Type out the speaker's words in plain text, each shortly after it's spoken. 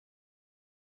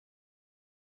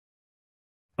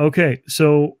Okay,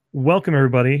 so welcome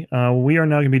everybody. We are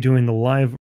now going to be doing the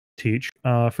live teach.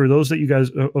 For those that you guys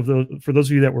for those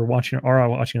of you that were watching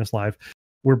watching us live,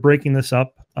 we're breaking this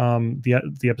up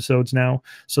the episodes now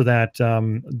so that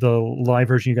the live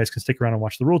version you guys can stick around and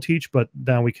watch the rule teach, but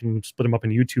now we can split them up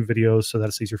into YouTube videos so that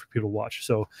it's easier for people to watch.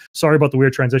 So sorry about the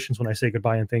weird transitions when I say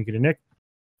goodbye and thank you to Nick,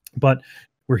 but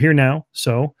we're here now.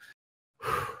 So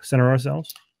center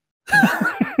ourselves.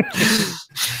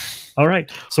 All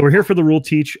right, so we're here for the rule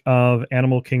teach of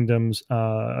Animal Kingdoms,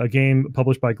 a game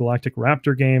published by Galactic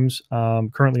Raptor Games,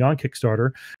 currently on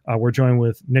Kickstarter. We're joined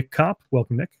with Nick Kopp.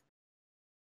 Welcome, Nick.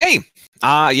 Hey,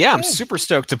 yeah, I'm super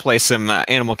stoked to play some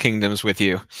Animal Kingdoms with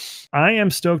you. I am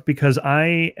stoked because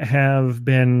I have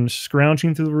been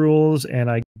scrounging through the rules and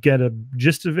I get a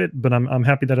gist of it, but I'm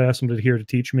happy that I have somebody here to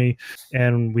teach me,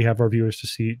 and we have our viewers to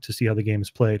see how the game is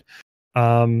played.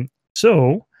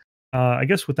 I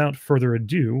guess without further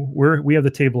ado, we have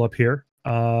the table up here.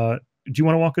 Do you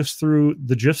want to walk us through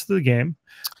the gist of the game,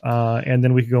 and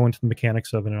then we can go into the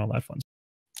mechanics of it and all that fun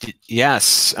stuff?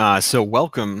 Yes. So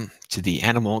welcome to the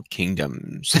Animal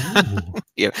Kingdoms.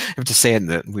 Yeah, I have to say it in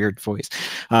the weird voice.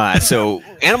 So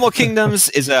Animal Kingdoms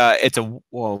is a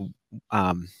 1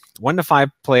 to 5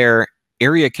 player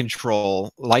area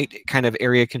control, light kind of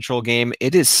area control game.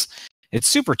 It's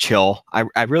super chill.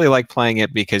 I really like playing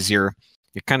it because you're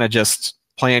kind of just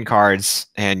playing cards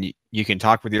and you can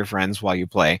talk with your friends while you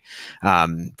play.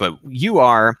 But you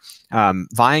are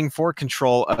vying for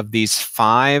control of these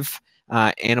 5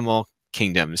 animal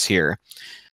kingdoms here.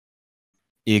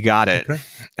 You got it.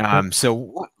 Okay.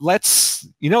 So let's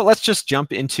just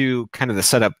jump into kind of the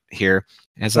setup here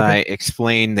as I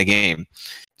explain the game.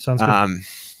 Sounds good.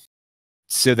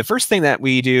 So the first thing that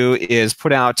we do is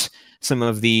put out some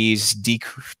of these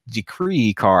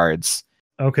decree cards.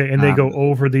 Okay, and they go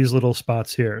over these little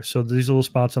spots here. So these little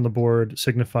spots on the board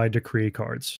signify decree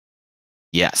cards.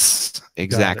 Yes,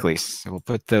 exactly. So we'll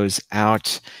put those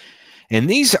out. And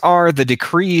these are the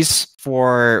decrees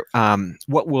for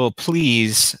what will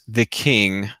please the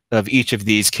king of each of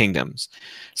these kingdoms.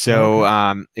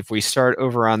 So if we start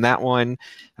over on that one,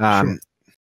 sure.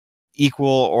 Equal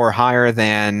or higher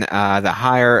than the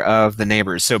higher of the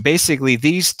neighbors. So basically,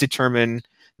 these determine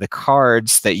the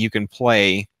cards that you can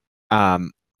play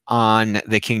on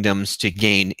the kingdoms to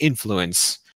gain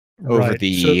influence over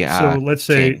the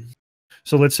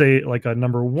so let's say like a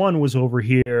number 1 was over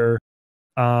here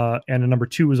and a number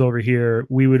 2 was over here.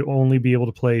 We would only be able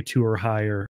to play 2 or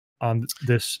higher on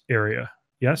this area.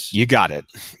 Yes, you got it.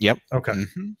 Yep. Okay.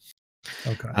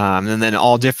 Okay. And then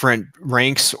all different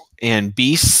ranks and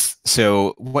beasts.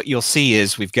 So what you'll see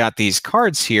is we've got these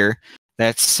cards here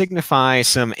that signify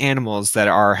some animals that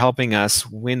are helping us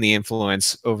win the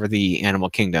influence over the animal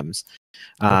kingdoms.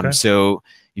 So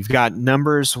you've got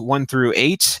numbers 1 through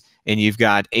 8, and you've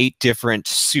got 8 different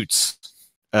suits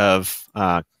of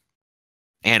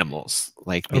animals,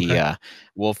 like the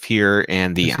wolf here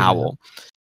and the owl.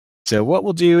 So what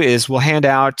we'll do is we'll hand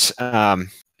out,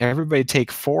 everybody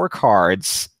take 4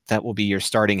 cards. That will be your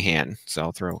starting hand. So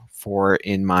I'll throw 4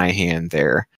 in my hand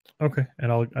there. Okay,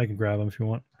 and I can grab them if you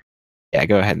want. Yeah,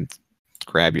 go ahead and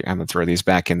grab your. I'm gonna throw these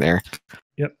back in there.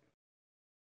 Yep.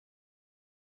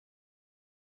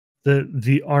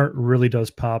 The art really does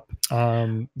pop.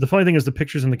 The funny thing is the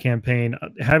pictures in the campaign.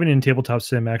 Having it in tabletop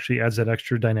sim actually adds that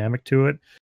extra dynamic to it,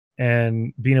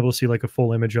 and being able to see like a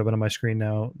full image of it on my screen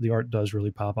now, the art does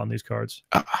really pop on these cards.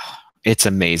 It's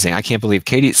amazing. I can't believe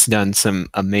Katie's done some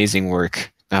amazing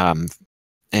work,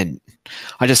 and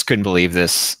I just couldn't believe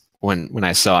this when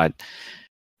I saw it.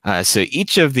 So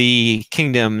each of the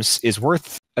kingdoms is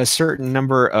worth a certain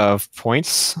number of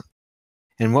points,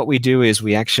 and what we do is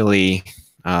we actually.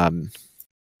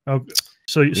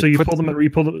 So you pull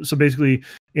them. So basically,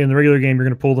 in the regular game, you're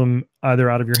going to pull them either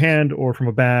out of your hand or from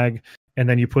a bag, and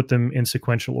then you put them in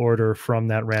sequential order from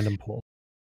that random pull.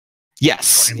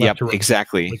 Yes. Yep.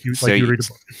 Exactly. Like you read a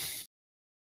book.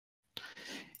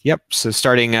 Yep. So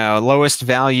starting lowest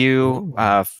value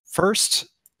first.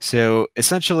 So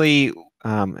essentially.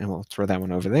 And we'll throw that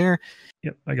one over there.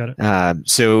 Yep, I got it.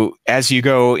 So as you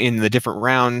go in the different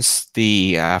rounds,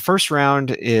 the first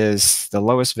round is the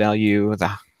lowest value.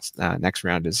 The next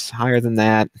round is higher than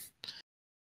that.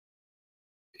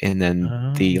 And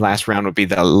then the last round would be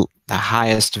the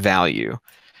highest value.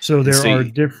 So there are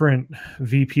different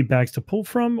VP bags to pull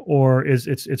from, or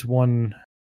it's one?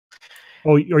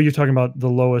 Oh, are you talking about the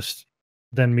lowest,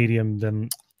 then medium, then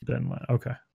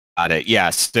okay. Got it.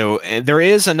 Yes. So there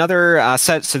is another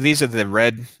set. So these are the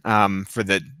red for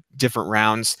the different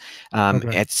rounds.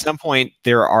 At some point,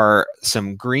 there are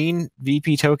some green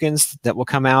VP tokens that will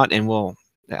come out, and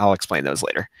I'll explain those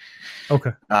later.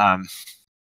 Okay.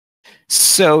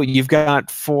 So you've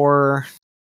got 4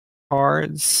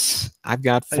 cards. I've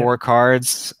got 4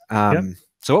 cards.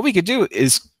 So what we could do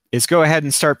is go ahead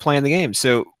and start playing the game.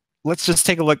 So let's just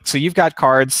take a look. So you've got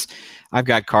cards. I've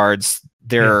got cards.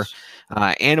 They're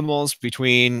animals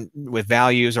with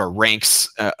values or ranks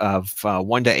of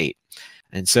 1 to 8.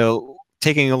 And so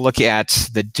taking a look at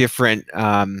the different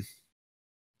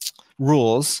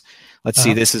rules, let's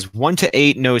see, this is 1 to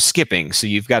 8, no skipping. So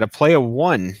you've got to play a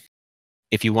 1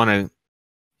 if you want to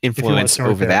influence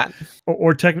over that.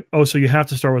 So you have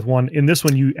to start with 1. In this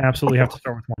one, you absolutely have to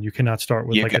start with 1. You cannot start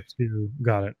with like a 2.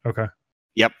 Got it. Okay.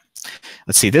 Yep.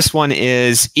 Let's see. This one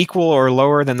is equal or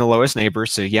lower than the lowest neighbor.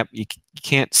 So yep, you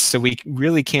can't. So we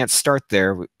really can't start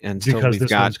there until because we've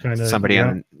got somebody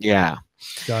on. Yeah.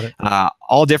 Got it.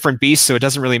 All different beasts. So it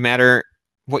doesn't really matter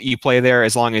what you play there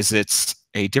as long as it's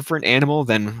a different animal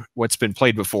than what's been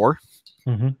played before.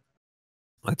 Mm-hmm.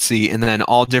 Let's see. And then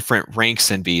all different ranks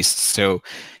and beasts. So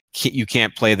you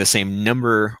can't play the same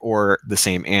number or the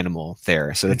same animal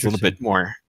there. So that's a little bit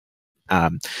more.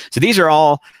 So these are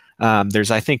all. There's,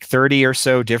 I think, 30 or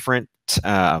so different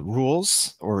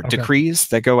rules or decrees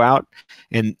that go out,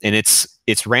 and it's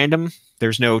random.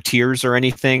 There's no tiers or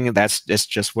anything. It's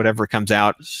just whatever comes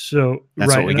out. So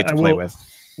that's what we get to play with.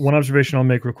 One observation I'll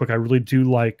make real quick. I really do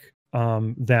like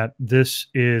that this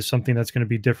is something that's going to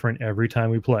be different every time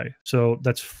we play. So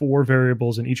that's 4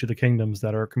 variables in each of the kingdoms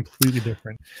that are completely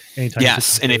different. Anytime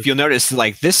yes, and if you'll notice,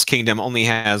 like this kingdom only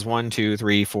has 1, 2,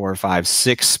 3, 4, 5,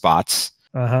 6 spots.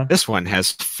 This one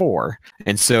has 4,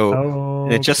 and so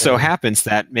it just so happens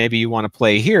that maybe you want to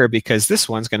play here because this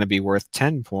one's going to be worth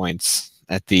 10 points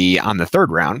on the 3rd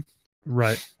round.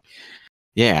 Right.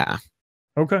 Yeah.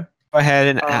 Okay. Go ahead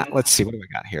and let's see, what do we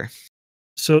got here?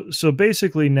 So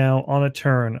basically now on a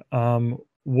turn,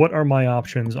 what are my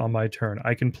options on my turn?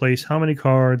 I can place how many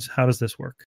cards? How does this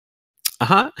work?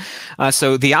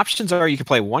 So the options are you can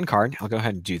play 1 card. I'll go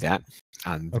ahead and do that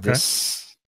on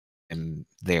this and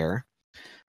there.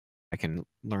 I can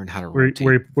learn how to rotate.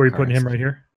 Where are you putting him right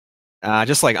here?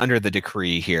 Just like under the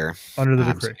decree here. Under the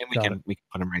decree. And we can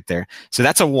put him right there. So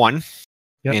that's a 1.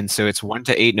 Yep. And so it's 1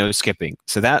 to 8, no skipping.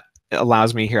 So that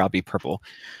allows me, here I'll be purple,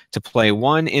 to play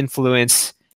 1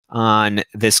 influence on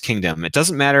this kingdom. It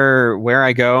doesn't matter where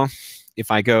I go.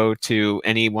 If I go to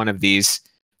any one of these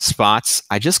spots,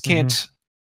 I just can't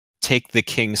take the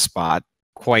king spot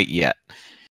quite yet.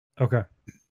 Okay.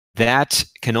 That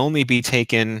can only be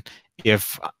taken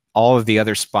if all of the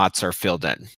other spots are filled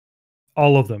in.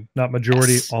 All of them, not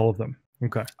majority, all of them.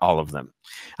 Okay. All of them.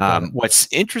 What's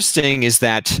interesting is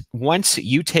that once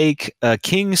you take a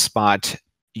king spot,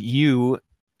 you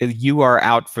are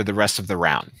out for the rest of the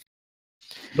round.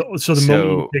 So the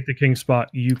moment you take the king spot,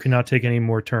 you cannot take any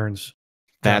more turns.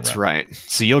 That's right.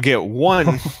 So you'll get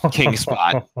 1 king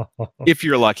spot if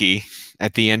you're lucky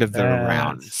at the end of the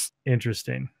round.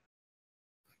 Interesting.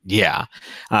 Yeah.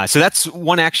 So that's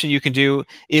one action you can do.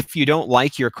 If you don't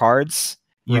like your cards,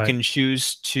 you can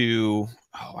choose to,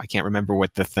 I can't remember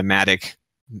what the thematic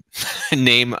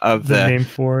name of the name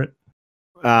for it.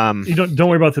 You don't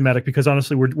worry about thematic because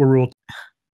honestly, we're rule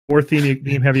more theme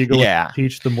heavy you go with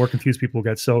teach, the more confused people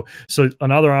get. So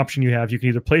another option you have, you can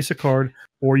either place a card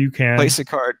or you can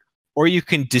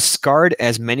discard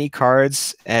as many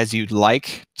cards as you'd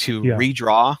like to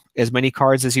redraw as many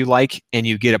cards as you like, and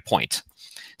you get a point.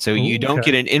 So you don't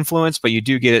get an influence, but you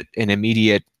do get an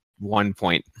immediate 1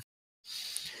 point.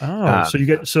 Oh, so you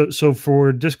get so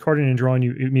for discarding and drawing,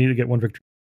 you immediately get 1 victory.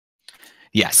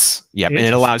 Yes. Yep. And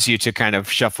it allows you to kind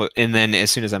of shuffle. And then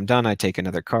as soon as I'm done, I take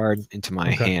another card into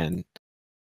my hand.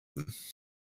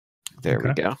 There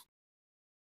we go.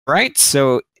 Right.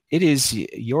 So it is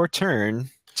your turn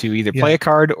to either play a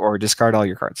card or discard all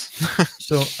your cards.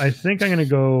 So I think I'm going to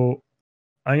go.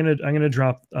 I'm going to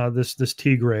drop this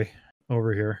tigre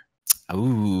over here.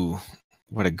 Ooh,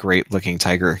 what a great looking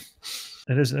tiger.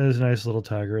 It is a nice little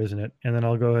tiger, isn't it? And then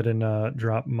I'll go ahead and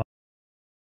drop my.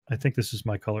 I think this is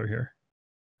my color here.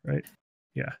 Right.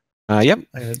 Yeah. Yep.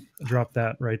 I drop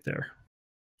that right there.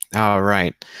 All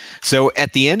right. So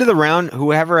at the end of the round,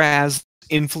 whoever has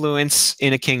influence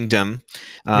in a kingdom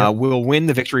will win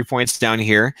the victory points down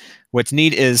here. What's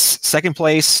neat is second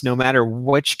place, no matter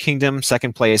which kingdom,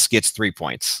 second place gets 3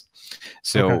 points.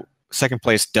 So second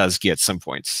place does get some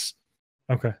points.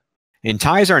 Okay. And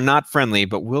ties are not friendly,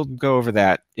 but we'll go over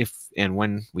that if and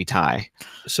when we tie.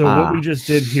 So what we just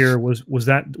did here was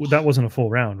that wasn't a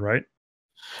full round, right?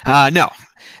 No.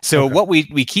 So what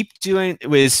we keep doing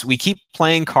is we keep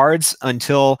playing cards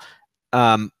until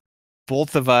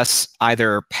both of us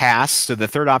either pass. So the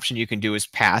third option you can do is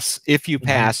pass. If you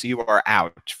pass, you are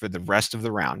out for the rest of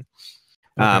the round.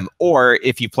 Okay. Or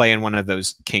if you play in one of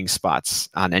those king spots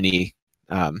on any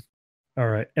All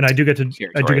right, and I do get to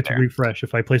there. refresh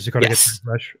if I place a card. I get to Yes.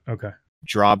 refresh. Okay.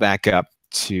 Draw back up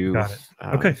to. Got it.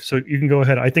 Okay, so you can go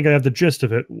ahead. I think I have the gist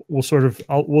of it.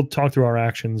 We'll talk through our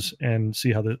actions and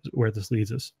see where this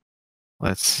leads us.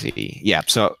 Let's see. Yeah.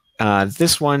 So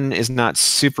this one is not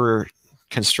super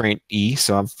constraint E.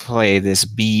 So I'll play this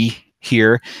B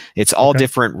here. It's all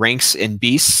different ranks in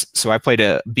beasts. So I played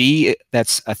a B.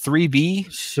 That's a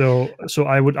 3B. So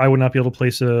I would not be able to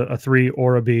place a 3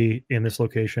 or a B in this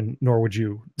location, nor would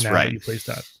you. That's now right. That you place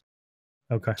that.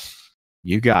 Okay.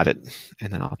 You got it.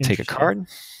 And then I'll take a card.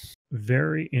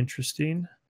 Very interesting.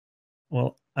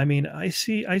 Well, I mean, I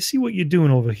see what you're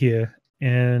doing over here,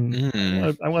 and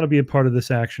I want to be a part of this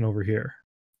action over here.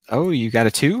 Oh, you got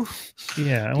a 2?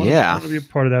 Yeah, I want to be a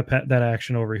part of that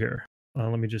action over here.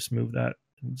 Let me just move that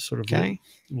and sort of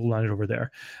line it over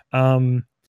there. And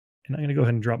I'm going to go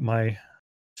ahead and drop my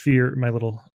sphere, my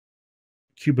little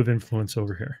cube of influence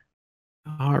over here.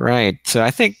 All right. So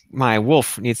I think my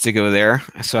wolf needs to go there.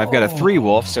 So I've got a 3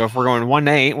 wolf. So if we're going 1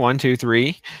 to 8, 1, 2,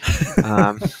 3.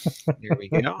 Here we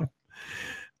go.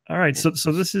 All right. So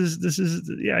this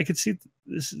is yeah, I could see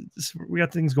this we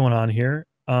got things going on here.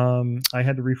 I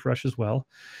had to refresh as well.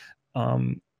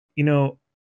 You know,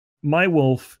 my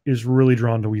wolf is really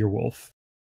drawn to your wolf.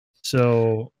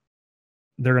 So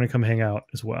they're going to come hang out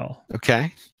as well.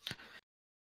 Okay.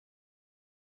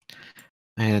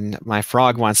 And my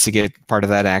frog wants to get part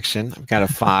of that action. I've got a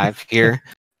 5 here.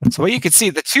 So what you can see,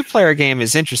 the 2-player game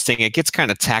is interesting. It gets kind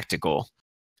of tactical.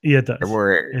 Yeah, it does.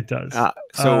 It does.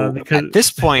 At this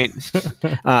point,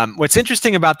 what's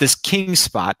interesting about this king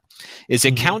spot is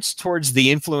it counts towards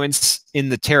the influence in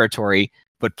the territory,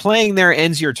 but playing there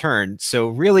ends your turn. So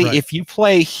really, if you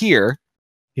play here,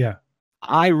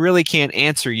 I really can't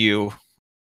answer you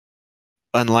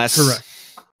unless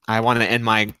I want to end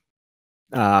my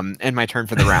turn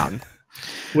for the round.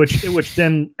 which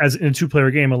then, as in a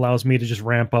 2-player game, allows me to just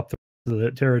ramp up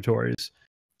the territories.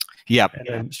 Yep. And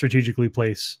then strategically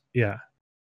place. Yeah.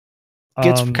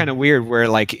 Gets kind of weird where,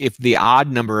 like, if the odd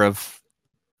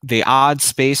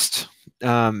spaced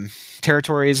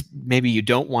territories maybe you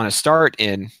don't want to start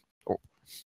in.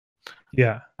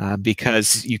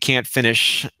 Because you can't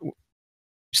finish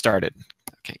started.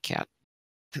 Okay, cat.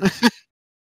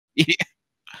 Yeah.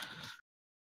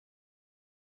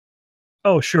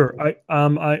 Oh, sure.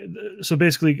 So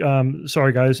basically,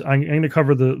 sorry guys, I'm going to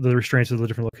cover the restraints of the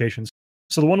different locations.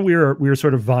 So the one we are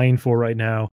sort of vying for right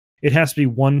now, it has to be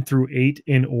 1 through 8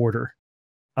 in order.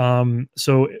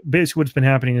 So basically what's been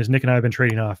happening is Nick and I have been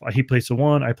trading off. He placed a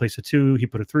 1, I placed a 2, he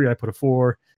put a 3, I put a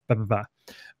 4, blah, blah,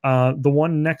 blah. The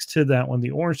one next to that one,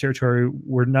 the orange territory,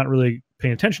 we're not really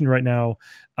paying attention to right now,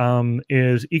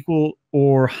 is equal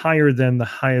or higher than the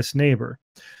highest neighbor.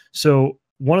 So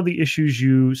one of the issues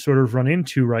you sort of run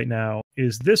into right now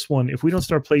is this one. If we don't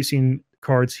start placing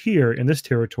cards here in this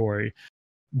territory,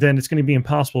 then it's going to be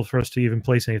impossible for us to even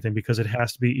place anything because it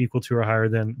has to be equal to or higher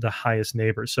than the highest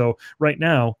neighbor. So right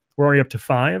now, we're already up to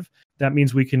 5. That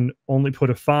means we can only put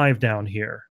a 5 down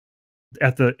here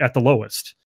at the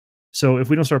lowest. So if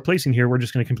we don't start placing here, we're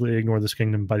just going to completely ignore this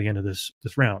kingdom by the end of this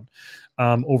round.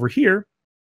 Over here,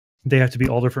 they have to be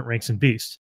all different ranks and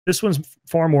beasts. This one's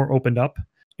far more opened up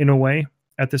in a way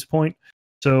at this point.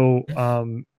 So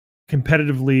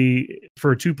competitively,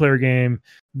 for a 2-player game,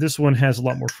 this one has a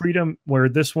lot more freedom, where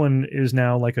this one is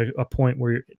now like a point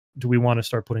where do we want to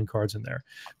start putting cards in there?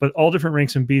 But all different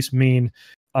ranks and beasts mean,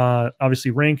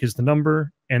 obviously rank is the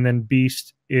number, and then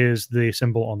beast is the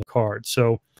symbol on the card.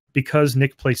 So because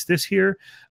Nick placed this here,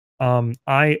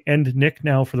 I and Nick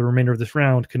now for the remainder of this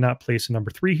round cannot place a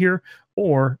number 3 here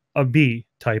or a B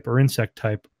type or insect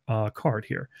type card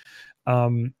here.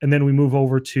 And then we move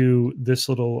over to this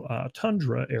little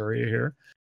tundra area here.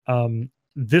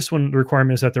 This one, the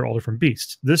requirement is that they're all different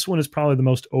beasts. This one is probably the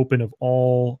most open of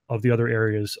all of the other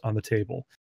areas on the table,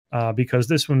 because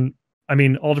this one, I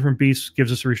mean, all different beasts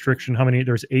gives us a restriction. How many?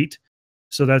 There's 8.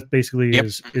 So that basically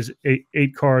is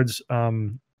 8 cards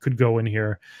could go in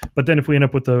here. But then if we end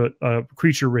up with a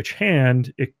creature-rich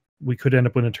hand, we could end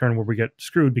up with a turn where we get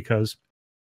screwed because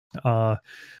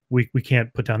we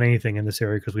can't put down anything in this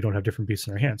area because we don't have different beasts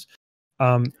in our hands.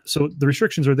 So the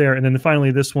restrictions are there. And then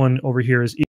finally, this one over here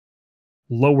is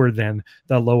lower than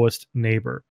the lowest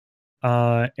neighbor.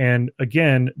 And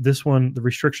again, this one, the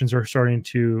restrictions are starting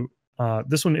to,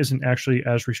 this one isn't actually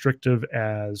as restrictive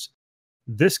as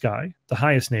this guy, the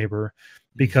highest neighbor,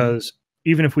 because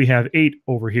even if we have 8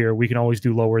 over here, we can always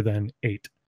do lower than 8.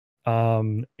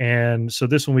 And so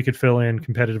this one we could fill in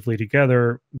competitively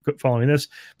together following this,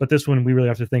 but this one we really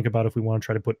have to think about if we want to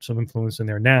try to put some influence in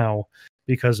there now,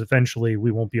 because eventually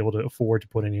we won't be able to afford to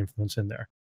put any influence in there.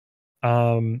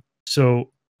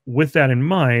 So with that in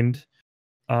mind,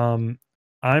 I'm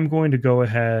going to go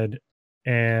ahead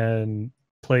and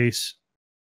place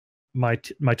my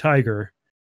tiger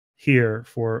here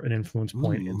for an influence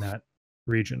point in that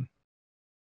region.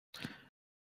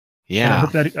 Yeah.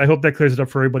 And I hope that clears it up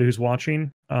for everybody who's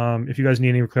watching. If you guys need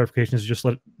any clarifications, just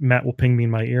Matt will ping me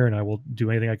in my ear, and I will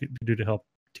do anything I can do to help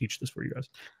teach this for you guys.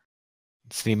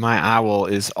 See, my owl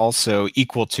is also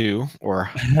equal to or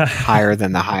higher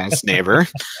than the highest neighbor.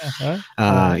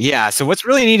 Yeah. So what's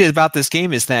really neat about this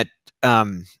game is that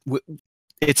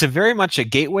it's a very much a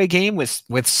gateway game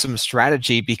with some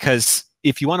strategy, because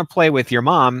if you want to play with your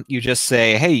mom, you just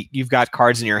say, hey, you've got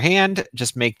cards in your hand,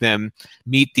 just make them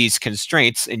meet these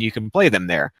constraints and you can play them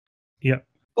there. Yep.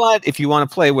 But if you want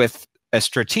to play with a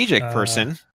strategic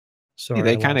person, sorry,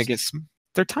 they kind of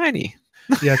they're tiny.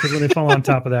 Yeah, because when they fall on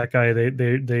top of that guy,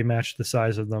 they match the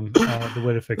size of them. The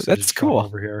way to fix it is cool.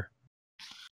 Over here.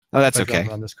 Oh, that's okay.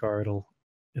 On this car, it'll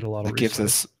auto. It gives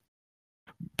us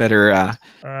better.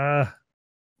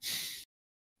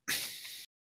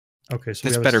 Okay, so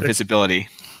it's better visibility.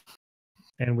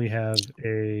 And we have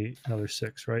another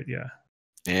 6, right? Yeah.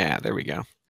 Yeah, there we go.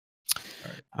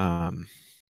 All right.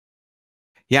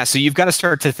 Yeah, so you've got to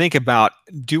start to think about,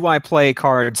 do I play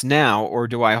cards now or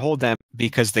do I hold them,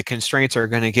 because the constraints are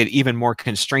going to get even more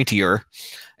constraintier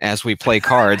as we play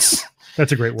cards.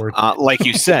 That's a great word. Like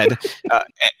you said,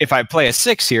 if I play a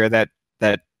 6 here, that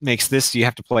makes this, you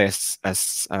have to play a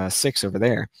 6 over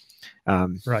there.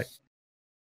 Right.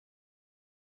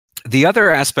 The other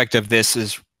aspect of this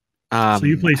is so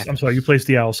you place. I'm sorry, you placed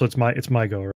the owl, so it's my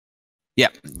go. Right?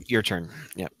 Yep, your turn.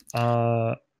 Yep.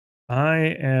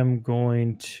 I am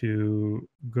going to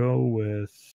go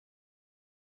with.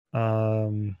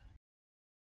 I'm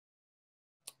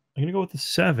going to go with the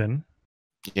 7.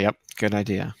 Yep, good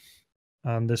idea.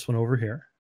 On this one over here.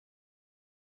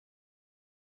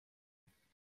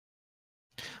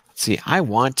 Let's see, I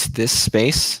want this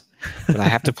space, but I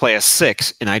have to play a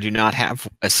 6, and I do not have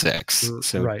a 6.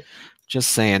 So right.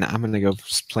 Just saying, I'm going to go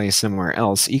play somewhere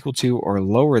else equal to or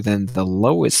lower than the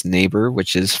lowest neighbor,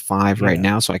 which is 5 right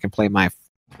now. So I can play my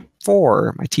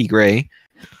 4, my T-Gray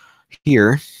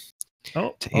here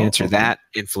to answer that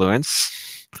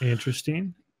influence.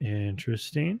 Interesting.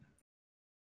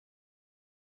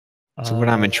 So what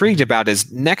I'm intrigued about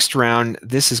is next round,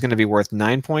 this is going to be worth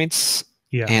 9 points.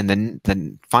 Yeah. And then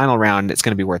the final round, it's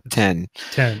going to be worth 10.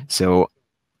 10. So.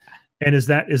 And is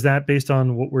that based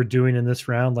on what we're doing in this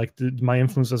round? Like my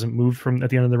influence doesn't move from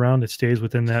at the end of the round; it stays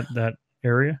within that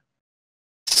area.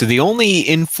 So the only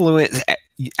influence,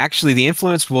 actually, the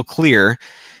influence will clear.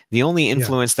 The only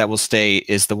influence that will stay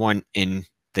is the one in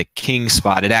the king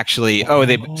spot. It actually,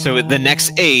 so the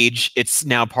next age, it's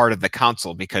now part of the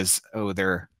council because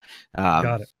they're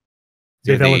got it.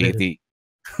 They're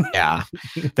yeah,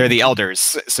 they're the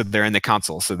elders, so they're in the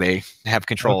council, so they have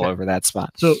control over that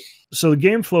spot. So the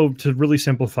game flow, to really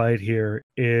simplify it here,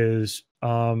 is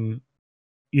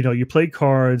you play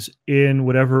cards in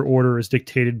whatever order is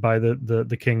dictated by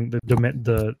the king,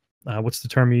 the what's the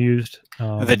term you used?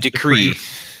 The decree.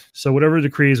 So whatever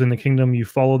decree is in the kingdom, you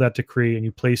follow that decree and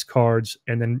you place cards,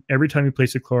 and then every time you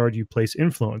place a card, you place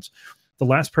influence. The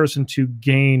last person to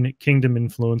gain kingdom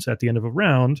influence at the end of a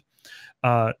round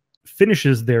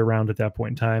finishes their round at that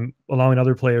point in time, allowing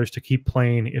other players to keep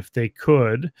playing if they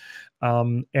could.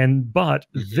 But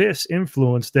this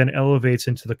influence then elevates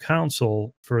into the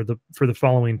council for the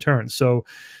following turn. So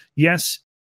yes,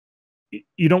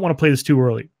 you don't want to play this too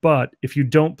early, but if you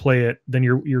don't play it, then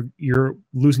you're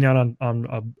losing out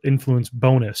on influence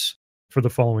bonus for the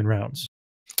following rounds.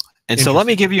 And so let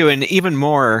me give you an even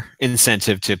more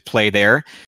incentive to play there.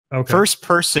 Okay. First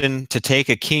person to take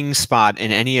a king spot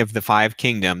in any of the 5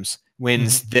 kingdoms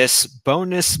wins this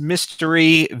bonus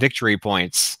mystery victory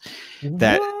points.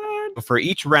 That for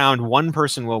each round, one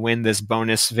person will win this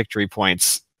bonus victory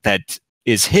points that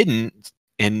is hidden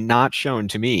and not shown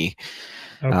to me.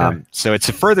 Okay. So it's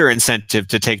a further incentive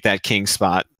to take that king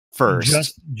spot first.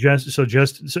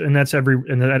 And that's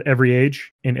at every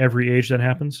age. In every age that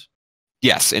happens.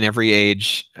 Yes, in every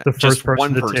age. The first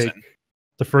person.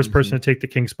 The first person to take the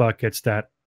king spot gets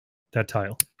that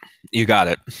tile. You got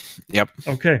it. Yep.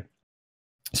 Okay.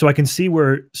 So I can see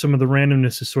where some of the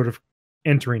randomness is sort of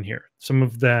entering here. Some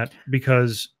of that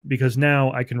because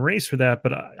now I can race for that,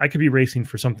 but I could be racing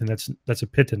for something that's a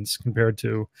pittance compared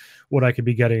to what I could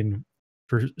be getting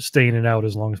for staying it out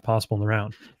as long as possible in the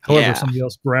round. However, if somebody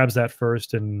else grabs that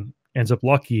first and ends up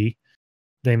lucky,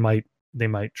 they might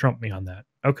trump me on that.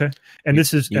 Okay. And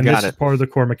this is part of the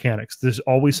core mechanics. There's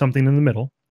always something in the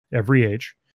middle every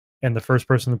age, and the first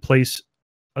person to place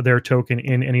their token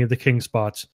in any of the king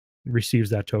spots receives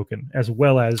that token, as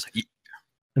well as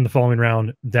in the following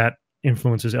round, that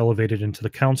influence is elevated into the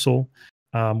council,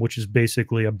 which is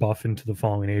basically a buff into the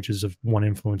following ages of one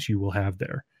influence you will have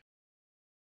there.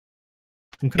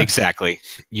 Okay. Exactly.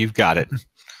 You've got it.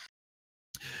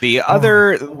 The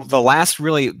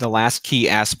last key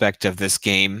aspect of this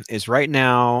game is right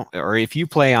now, or if you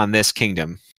play on this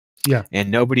kingdom, and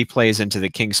nobody plays into the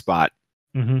king spot,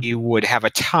 you would have a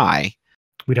tie.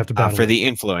 We'd have to battle for the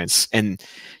influence, and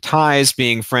ties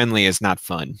being friendly is not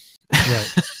fun.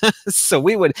 Right. So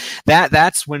we would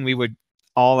that's when we would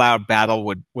all out battle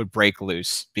would break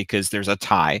loose because there's a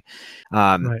tie.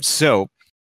 Right. So,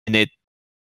 and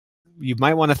you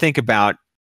might want to think about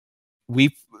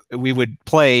we would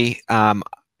play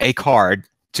a card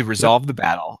to resolve the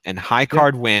battle, and high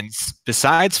card wins.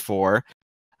 Besides 4,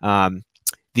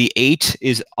 the 8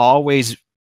 is always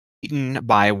beaten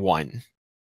by 1.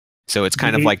 So it's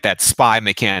kind of like that spy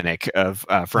mechanic of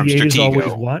from the 8 Stratego. Is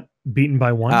always what? Beaten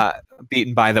by 1?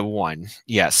 Beaten by the 1.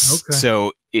 Yes. Okay.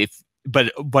 So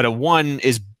but a 1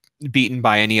 is beaten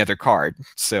by any other card.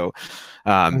 So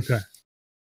okay.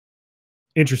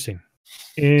 Interesting.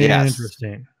 Yes.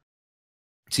 Interesting.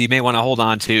 So you may want to hold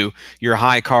on to your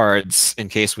high cards in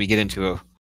case we get into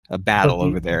a battle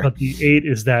over there. But the 8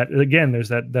 is that, again, there's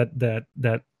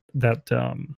that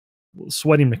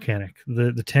sweating mechanic,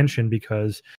 the tension,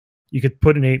 because you could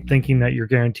put an 8 thinking that you're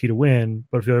guaranteed to win,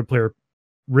 but if the other player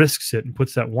risks it and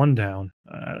puts that 1 down,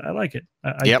 I like it.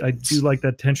 I do like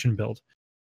that tension build.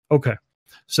 Okay.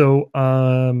 So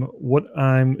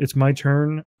it's my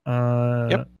turn.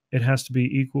 It has to be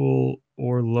equal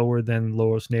or lower than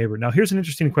lowest neighbor. Now, here's an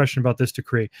interesting question about this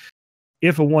decree.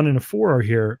 If a 1 and a 4 are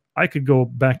here, I could go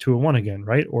back to a 1 again,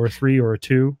 right? Or a 3 or a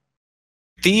 2.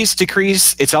 These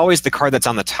decrees, it's always the card that's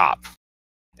on the top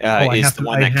is the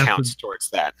one that counts towards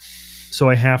that. So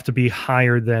I have to be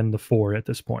higher than the 4 at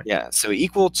this point. Yeah, so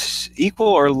equal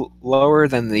or lower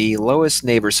than the lowest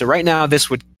neighbor. So right now, this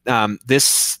would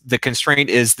the constraint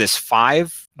is this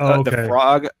 5, the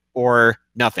frog, or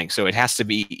nothing. So it has to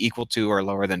be equal to or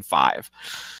lower than 5.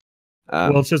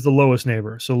 Well, it says the lowest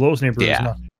neighbor. So lowest neighbor is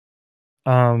nothing.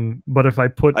 But if I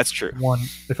put that's true.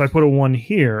 If I put a 1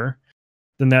 here,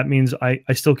 then that means I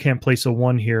still can't place a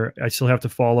 1 here. I still have to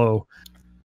follow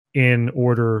in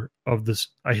order of this.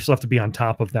 I still have to be on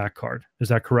top of that card. Is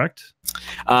that correct?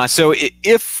 So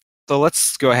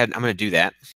let's go ahead. I'm going to do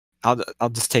that. I'll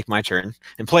just take my turn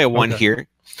and play a 1 here.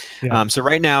 Yeah. So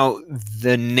right now,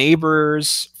 the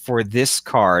neighbors for this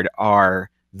card are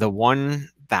the 1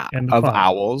 of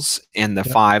owls and the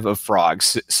 5 of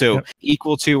frogs. So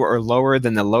equal to or lower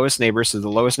than the lowest neighbor. So the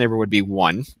lowest neighbor would be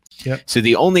 1. Yep. So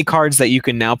the only cards that you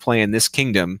can now play in this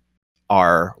kingdom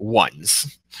are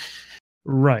 1s.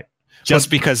 Right. Just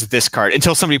because of this card,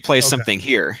 until somebody plays something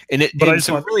here. And it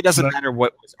really doesn't matter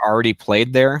what was already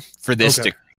played there for this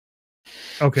decree.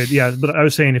 Okay, yeah, but I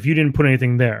was saying if you didn't put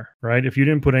anything there, right? If you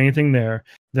didn't put anything there,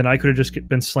 then I could have just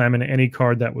been slamming any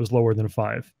card that was lower than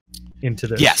 5 into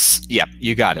this. Yes. Yep.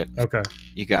 You got it. Okay.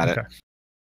 You got it.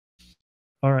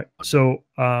 All right. So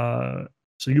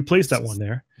you placed that 1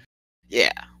 there.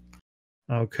 Yeah.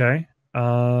 Okay.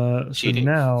 So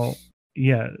now,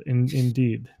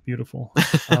 indeed, beautiful.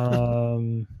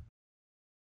 So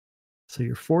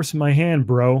you're forcing my hand,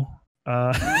 bro.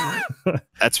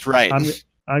 That's right.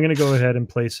 I'm going to go ahead and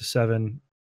place a 7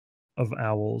 of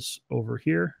owls over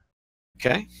here.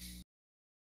 Okay.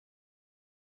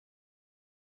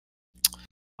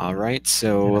 All right.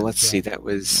 So let's see. That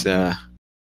was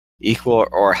equal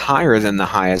or higher than the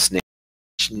highest neighbor,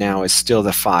 which now is still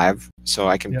the 5. So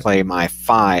I can play my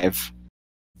 5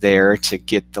 there to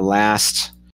get the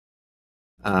last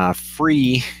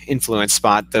free influence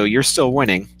spot, though you're still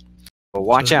winning. But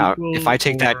watch out. If I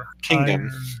take that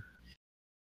kingdom...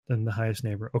 Than the highest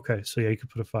neighbor. Okay, so you could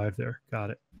put a 5 there.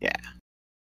 Got it. Yeah.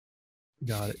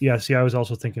 Got it. Yeah, see, I was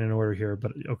also thinking in order here,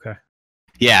 but okay.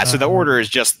 Yeah, so the order is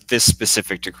just this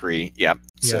specific decree. Yep.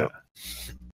 So.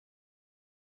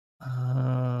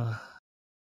 Time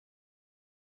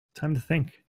to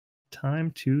think.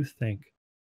 Time to think.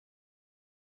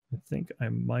 I think I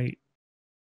might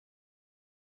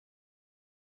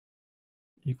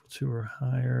equal to or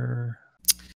higher.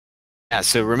 Yeah,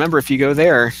 so remember if you go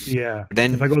there,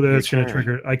 then if I go there, it's going to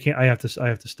trigger. I have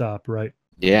to stop, right?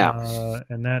 Yeah.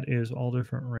 And that is all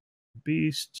different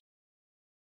beasts.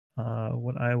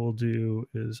 What I will do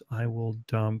is I will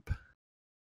dump.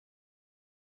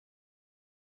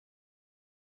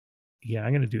 Yeah,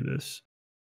 I'm going to do this.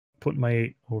 Put my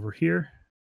 8 over here.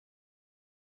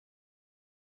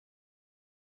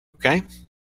 Okay.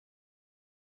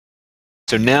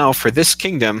 So now for this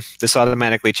kingdom, this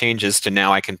automatically changes to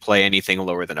now I can play anything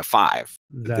lower than a 5.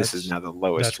 This is now the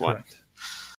lowest one. Correct.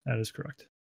 That is correct.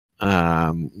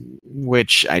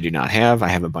 Which I do not have. I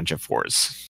have a bunch of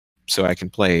 4s. So I can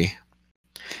play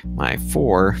my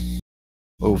 4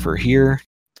 over here.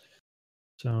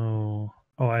 So,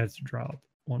 I have to drop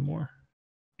one more.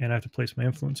 And I have to place my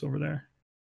influence over there.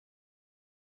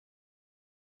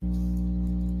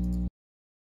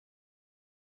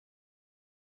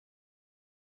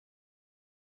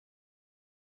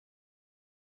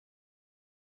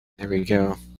 There we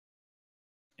go.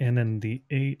 And then the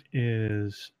 8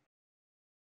 is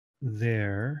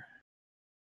there.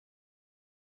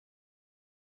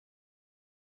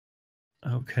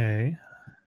 Okay.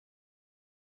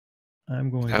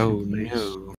 I'm going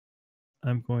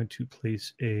to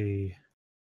place a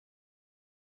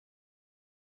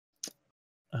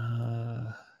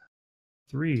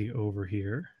 3 over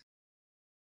here.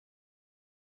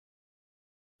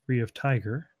 3 of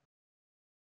Tiger.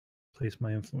 Place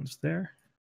my influence there.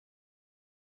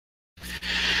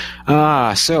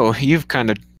 So you've kind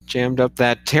of jammed up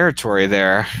that territory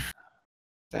there.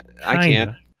 I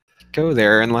can't go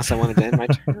there unless I wanted to end my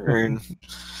turn.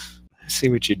 See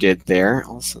what you did there.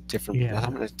 Also different. Yeah.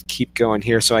 I'm going to keep going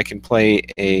here so I can play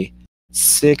a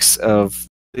 6 of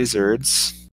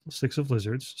lizards. 6 of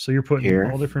lizards. So you're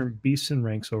putting all different beasts and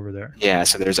ranks over there. Yeah,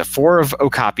 so there's a 4 of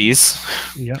okapis.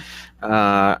 Yeah.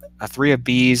 A 3 of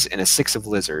bees and a 6 of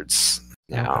lizards.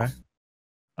 Now.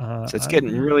 Okay. So it's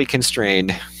getting really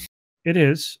constrained. It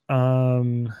is.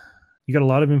 You got a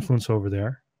lot of influence over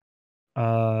there.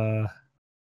 I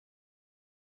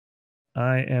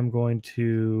am going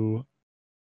to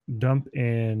dump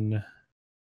in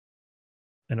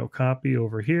an okapi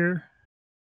over here.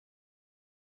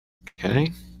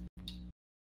 Okay.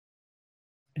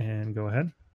 And go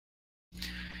ahead.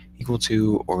 Equal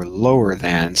to or lower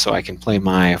than, so I can play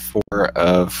my 4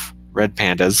 of red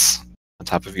pandas on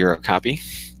top of your okapi.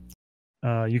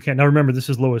 You can't. Now remember, this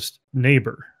is lowest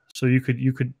neighbor, so you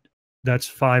could. That's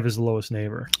 5 is the lowest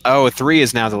neighbor. Oh, 3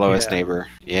 is now the lowest neighbor.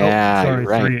 Yeah, sorry,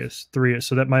 you're right. 3 is.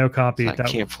 So that my okapi. So I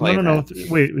can't play that. No.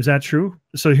 Wait, is that true?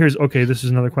 So here's this is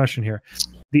another question here.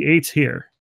 The 8's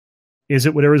here. Is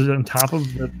it whatever's on top of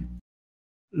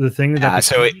the thing?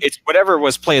 So it's whatever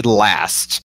was played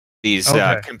last. These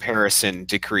comparison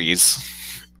decrees.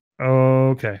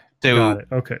 Okay. So, got it.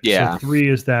 Okay. Yeah. So 3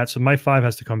 is that. So my 5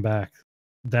 has to come back.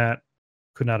 That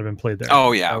could not have been played there.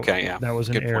 Oh yeah. Okay. Yeah. That was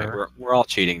an error. We're all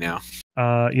cheating now.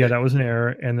 Yeah, that was an error.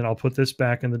 And then I'll put this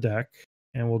back in the deck,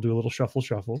 and we'll do a little shuffle.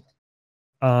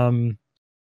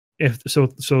 If so,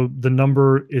 the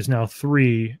number is now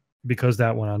 3 because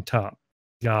that went on top.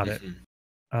 Got it.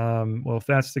 Well, if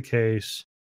that's the case,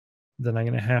 then I'm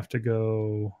going to have to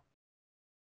go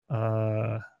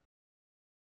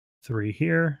 3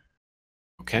 here.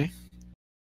 Okay.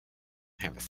 I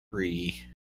have a 3.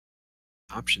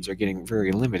 Options are getting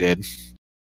very limited.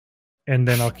 And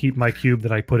then I'll keep my cube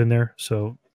that I put in there.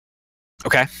 So,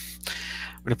 okay.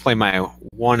 I'm going to play my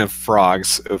 1 of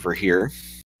frogs over here.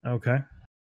 Okay.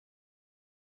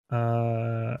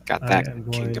 Got that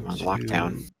kingdom on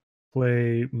lockdown.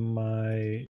 Play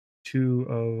my 2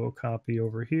 of okapi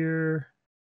over here.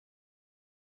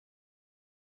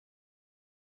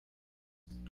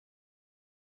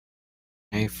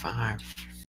 A5.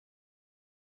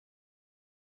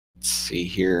 Let's see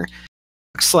here.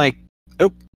 Looks like,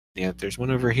 there's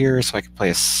 1 over here, so I can play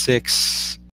a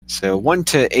 6. So 1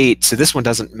 to 8. So this one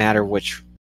doesn't matter which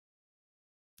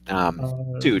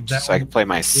dude. So I can play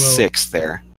my 6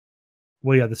 there.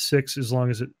 Well, yeah, the 6 as long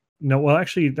as it. No, well,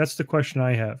 actually, that's the question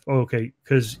I have. Oh, okay,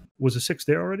 because was a 6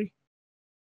 there already?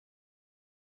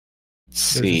 Let's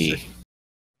see.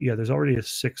 Yeah, there's already a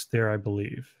 6 there, I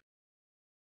believe.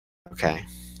 Okay.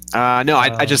 No,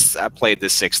 I just played the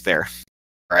 6 there.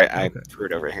 Right, I threw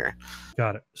it over here.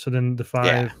 Got it. So then the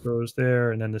 5 goes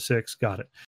there, and then the 6. Got it.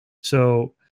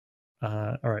 So,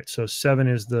 all right. So 7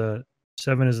 is the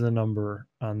number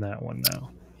on that one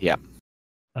now. Yep.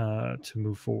 To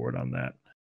move forward on that,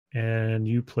 and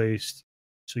you placed.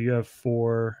 So you have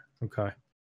 4. Okay.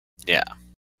 Yeah.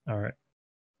 All right.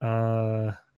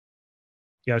 Yeah,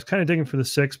 I was kind of digging for the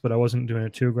 6, but I wasn't doing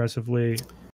it too aggressively.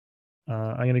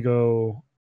 I'm gonna go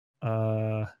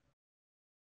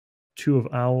 2 of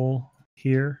owl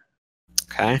here.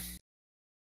 Okay.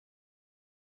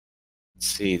 Let's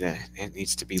see, that it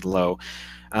needs to be low.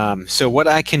 So what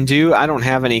I can do, I don't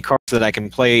have any cards that I can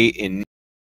play in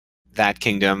that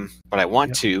kingdom, but I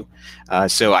want to.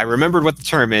 So I remembered what the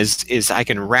term is I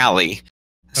can rally.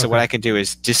 So what I can do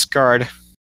is discard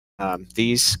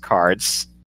these cards.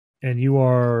 And you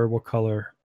are what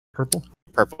color? Purple?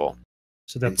 Purple.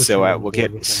 So that And puts so you I on will board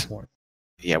get with 1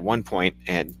 point. 1 point,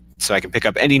 and so I can pick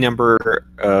up any number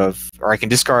of, or I can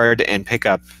discard and pick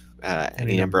up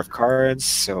any number of cards.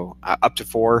 So up to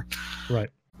 4, Right.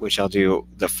 which I'll do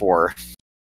the 4.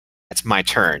 That's my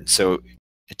turn. So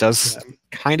it does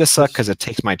kind of suck because it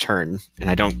takes my turn, and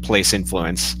I don't place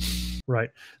influence. Right.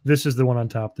 This is the one on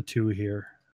top, the 2 here.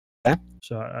 Okay.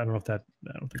 So I don't know if that.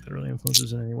 I don't think that really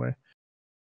influences in any way.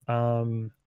 I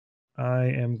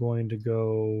am going to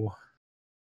go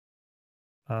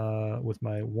with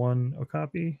my 1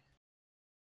 copy.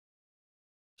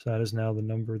 So that is now the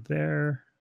number there.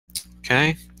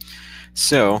 Okay.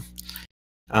 So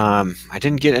I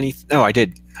didn't get any. Oh, I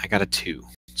did. I got a 2.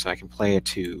 So I can play a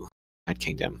 2 at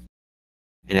Kingdom.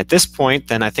 And at this point,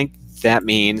 then I think that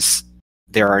means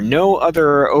there are no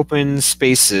other open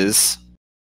spaces.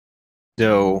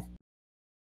 So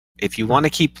if you want to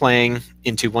keep playing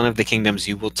into one of the kingdoms,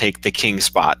 you will take the king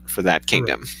spot for that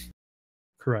kingdom.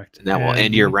 Correct. And that will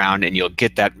end your round, and you'll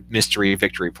get that mystery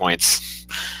victory points.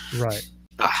 Right.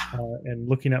 And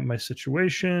looking at my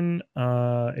situation,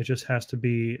 it just has to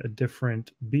be a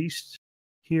different beast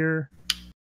here.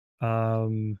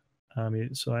 So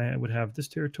I would have this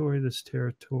territory,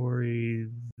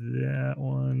 that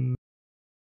one.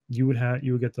 You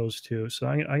would get those 2. So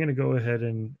I'm going to go ahead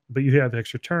but you have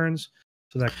extra turns,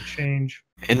 so that can change.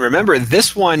 And remember,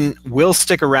 this one will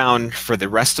stick around for the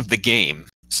rest of the game.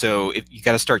 So you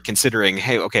got to start considering,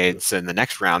 hey, okay, so in the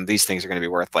next round, these things are going to be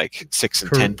worth like 6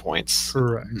 and 10 points.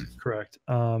 Correct.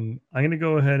 I'm going to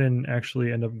go ahead and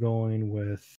actually end up going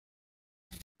with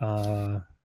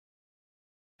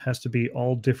has to be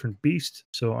all different beasts.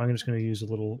 So I'm just going to use a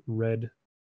little red,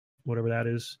 whatever that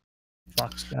is,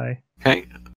 fox guy. Okay.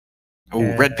 Oh,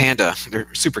 red panda.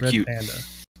 They're super cute. Panda.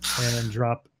 And then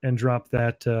drop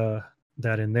that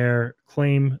in there.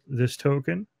 Claim this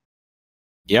token.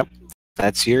 Yep.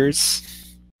 That's yours.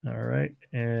 All right.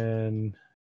 And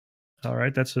all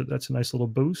right, that's a nice little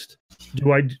boost.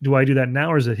 Do I do that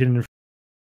now, or is it hidden?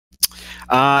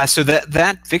 So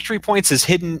that victory points is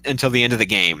hidden until the end of the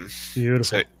game. Beautiful.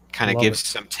 So it kind of gives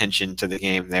some tension to the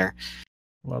game there.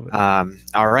 Love it.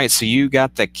 All right, so you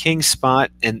got the king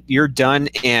spot, and you're done.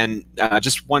 And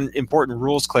just one important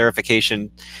rules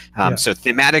clarification. So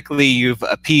thematically, you've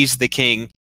appeased the king.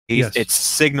 It's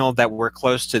signaled that we're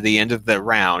close to the end of the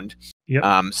round.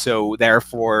 Yep. So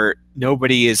therefore,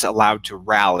 nobody is allowed to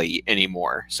rally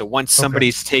anymore. So once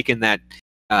somebody's taken that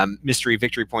mystery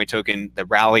victory point token, the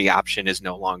rally option is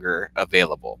no longer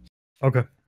available. Okay.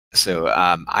 So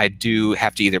I do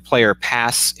have to either play or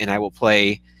pass, and I will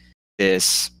play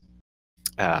this.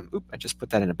 I just put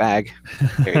that in a bag.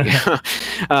 There you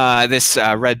go. This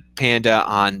red panda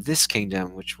on this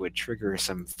kingdom, which would trigger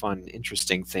some fun,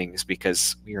 interesting things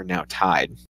because we are now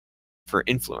tied for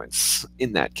influence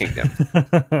in that kingdom.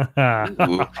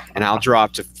 Ooh. And I'll draw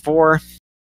up to 4,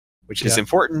 which is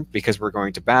important because we're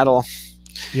going to battle.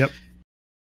 Yep.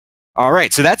 All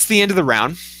right, so that's the end of the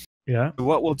round. Yeah.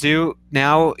 What we'll do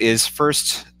now is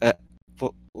first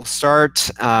we'll start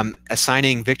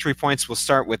assigning victory points. We'll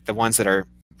start with the ones that are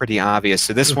pretty obvious.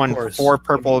 So this one, 4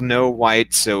 purple, no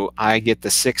white. So I get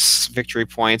the 6 victory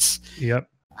points. Yep.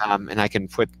 And I can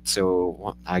put,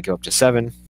 so I go up to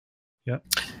 7. Yep.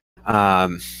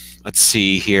 Let's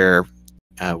see here.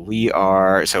 We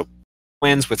are, so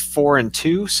wins with 4 and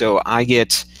 2. So I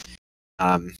get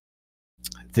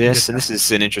this, and this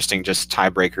is an interesting just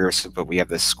tiebreaker. So, but we have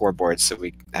this scoreboard. So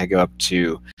I go up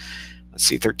to, let's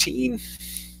see, 13,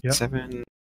 7,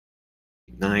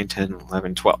 9, 10,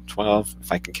 11, 12. 12,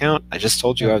 if I can count. I just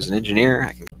told you I was an engineer.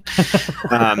 I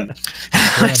can.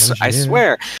 I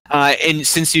swear. And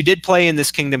since you did play in this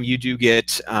kingdom, you do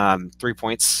get 3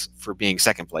 points for being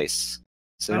second place.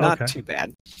 So not too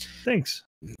bad. Thanks.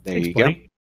 There you go.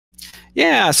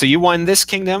 Yeah, so you won this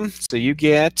kingdom. So you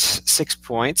get 6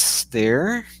 points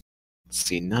there. Let's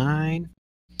see, 9.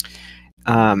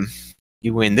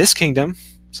 You win this kingdom.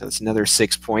 So that's another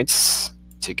 6 points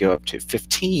to go up to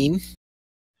 15.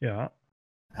 Yeah.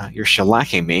 You're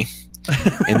shellacking me.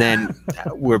 And then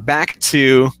we're back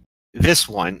to this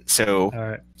one. So,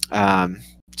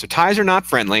 so ties are not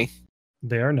friendly.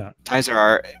 They are not. Ties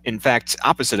are, in fact,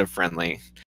 opposite of friendly.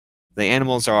 The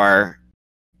animals are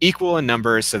equal in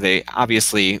numbers, so they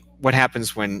obviously, what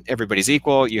happens when everybody's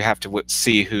equal? You have to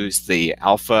see who's the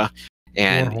alpha,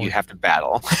 and you have to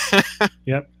battle.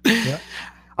 Yep.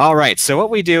 All right, so what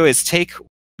we do is take one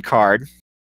card,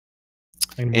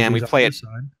 and we play it.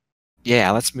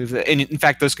 Yeah, let's move it. And in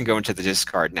fact, those can go into the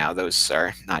discard now. Those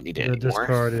are not needed anymore. The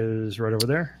discard is right over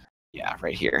there? Yeah,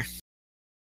 right here.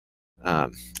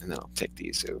 And then I'll take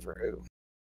these over. Ooh,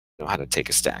 know how to take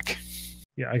a stack.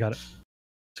 Yeah, I got it.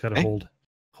 It's got to hold.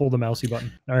 hold the mousey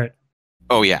button. All right.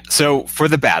 Oh yeah. So for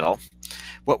the battle,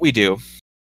 what we do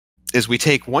is we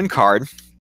take one card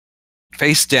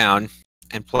face down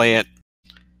and play it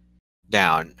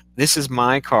down. This is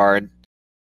my card.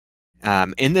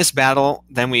 In this battle,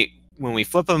 then when we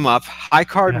flip them up, high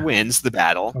card wins the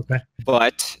battle. Okay.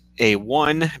 But a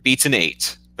 1 beats an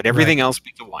 8. But everything else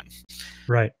beats a 1.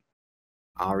 Right.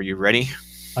 Are you ready?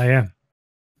 I am.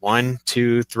 1,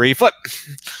 2, 3, flip.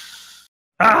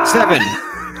 7.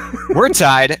 We're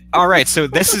tied. All right, so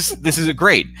this is a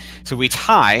great. So we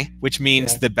tie, which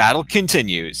means the battle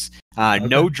continues.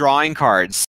 No drawing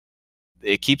cards.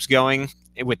 It keeps going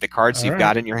with the cards you've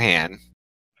got in your hand.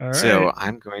 All right. So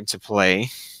I'm going to play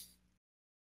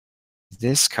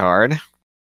this card,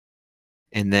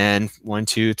 and then 1,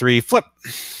 2, 3, flip.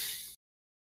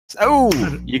 Oh,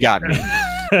 you got me.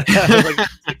 Like a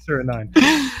 6 or a 9.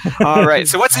 All right.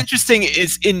 So what's interesting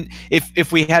is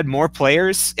if we had more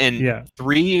players and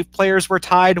 3 players were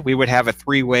tied, we would have a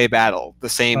 3-way battle. The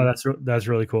same. Oh, that's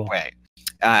really cool. Way.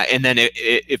 And then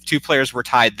if 2 players were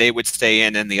tied, they would stay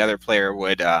in, and the other player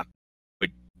would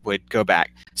go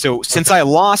back. So since I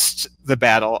lost the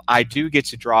battle, I do get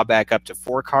to draw back up to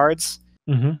 4 cards.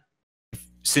 Mm-hmm.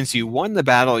 Since you won the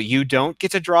battle, you don't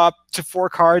get to draw up to 4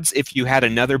 cards. If you had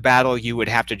another battle, you would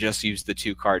have to just use the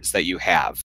 2 cards that you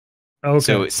have. Okay.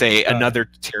 So say another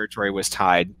territory was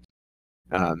tied.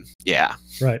 Yeah.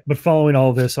 Right. But following all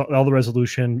of this, all the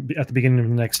resolution at the beginning of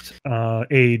the next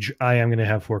age, I am going to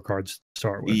have 4 cards to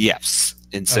start with. Yes.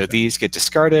 And so these get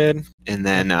discarded, and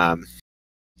then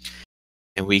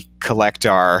and we collect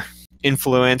our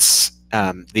influence.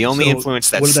 The only influence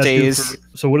that stays.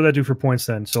 So what did that do for points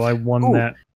then? So I won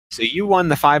that. So you won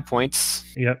the 5 points.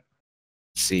 Yep.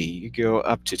 Let's see, you go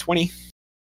up to 20,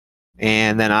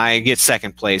 and then I get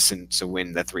second place and to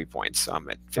win the 3 points. So I'm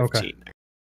at 15. Okay.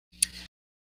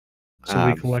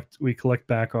 So we collect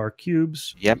back our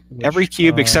cubes. Yep, every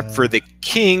cube except for the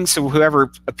king. So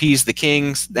whoever appeased the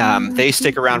kings, they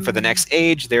stick around for the next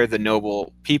age. They're the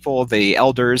noble people, the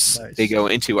elders. Nice. They go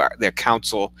into their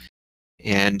council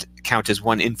and count as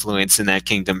 1 influence in that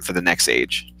kingdom for the next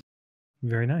age.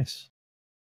 Very nice.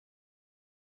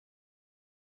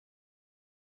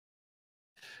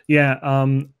 Yeah,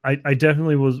 I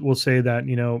definitely will say that,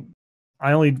 you know,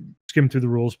 I only skimmed through the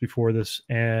rules before this,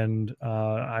 and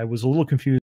I was a little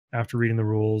confused after reading the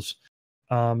rules.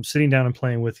 Sitting down and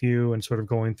playing with you and sort of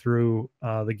going through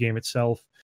the game itself,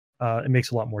 it makes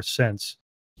a lot more sense.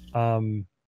 The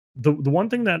one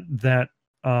thing that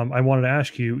I wanted to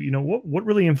ask you, you know, what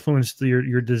really influenced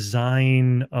your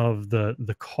design of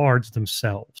the cards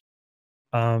themselves?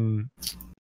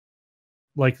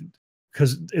 Like,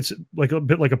 because it's like a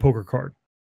bit like a poker card.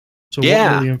 So what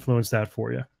really influenced that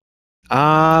for you?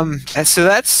 So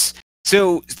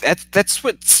that's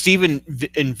what Steven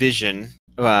envisioned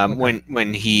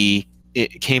when he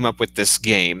came up with this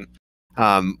game.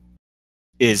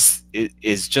 Is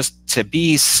just to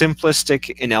be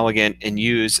simplistic and elegant and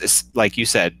use, like you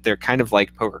said, they're kind of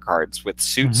like poker cards with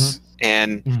suits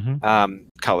and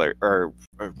color or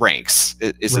ranks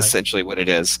is essentially what it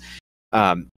is.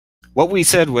 What we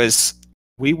said was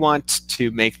we want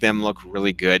to make them look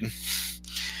really good.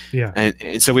 Yeah.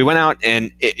 And so we went out,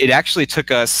 and it actually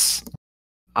took us,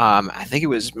 I think it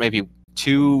was maybe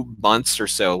 2 months or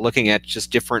so, looking at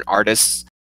just different artists,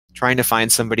 trying to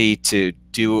find somebody to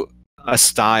do a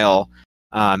style.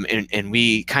 And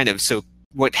we kind of, so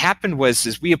what happened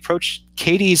is we approached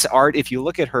Katie's art. If you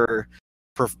look at her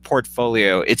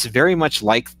portfolio, it's very much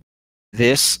like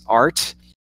this art.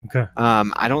 Okay.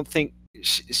 I don't think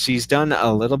she's done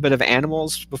a little bit of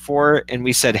animals before, and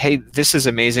we said, hey, this is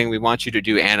amazing, we want you to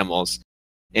do animals.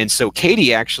 And so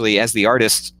Katie actually, as the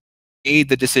artist, made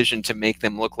the decision to make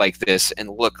them look like this and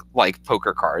look like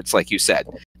poker cards, like you said.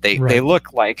 They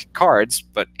look like cards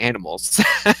but animals,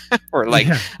 or like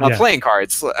playing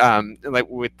cards, like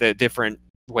with the different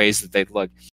ways that they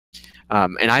look.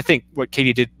 And I think what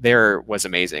Katie did there was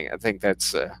amazing. I think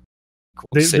that's cool.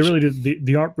 They really did.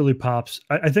 The art really pops.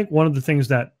 I think one of the things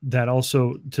that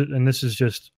also, and this is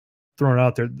just thrown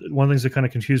out there, one of the things that kind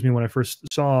of confused me when I first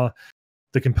saw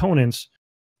the components,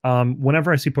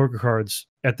 whenever I see poker cards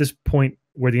at this point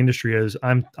where the industry is,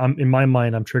 I'm in my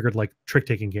mind, I'm triggered like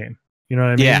trick-taking game. You know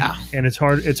what I mean? Yeah. And it's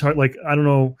hard. Like, I don't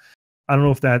know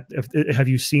if have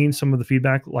you seen some of the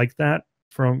feedback like that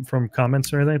from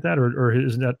comments or anything like that,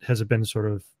 or has it been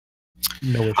sort of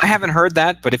no issue? I haven't heard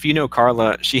that, but if you know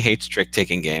Carla, she hates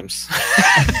trick-taking games.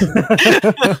 Not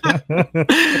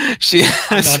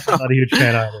a huge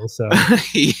fan either. So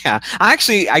yeah,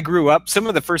 I grew up. Some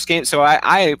of the first games. So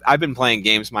I've been playing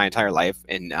games my entire life,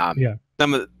 and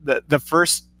some of the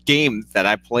first game that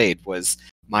I played was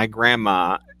my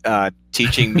grandma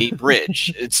teaching me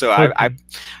bridge. And so Okay.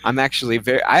 I'm actually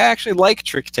I actually like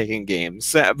trick-taking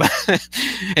games,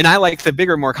 and I like the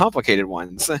bigger, more complicated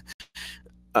ones.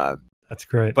 That's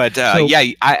great. But So, yeah,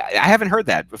 I haven't heard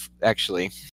that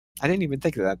actually. I didn't even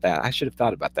think of that. I should have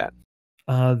thought about that.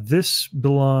 this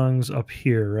belongs up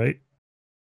here, right?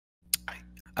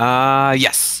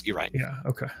 Yes, you're right. Yeah.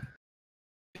 Okay.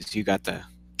 You got the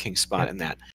king spot in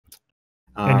that.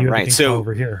 And you have the Right. king spot So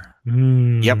over here.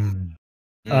 yep.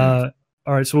 All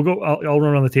right. So we'll go. I'll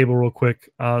run around the table real quick.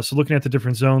 So looking at the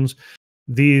different zones,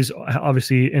 these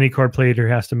obviously any card played here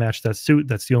has to match that suit.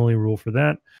 That's the only rule for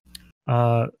that.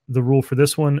 The rule for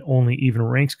this one, only even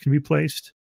ranks can be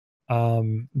placed.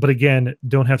 But again,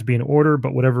 don't have to be in order,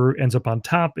 but whatever ends up on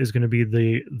top is going to be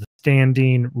the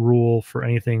standing rule for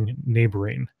anything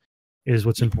neighboring is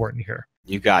what's important here.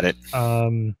 You got it.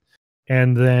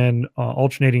 And then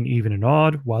alternating even and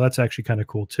odd. Wow, that's actually kind of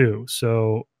cool too.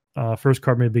 So first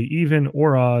card may be even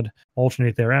or odd,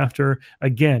 alternate thereafter.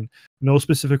 Again, no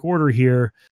specific order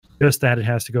here, just that it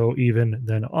has to go even,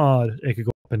 then odd. It could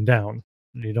go up and down.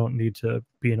 You don't need to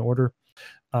be in order.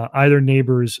 Either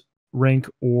neighbor's rank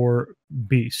or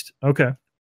beast. Okay.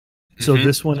 So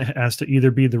this one has to either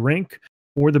be the rank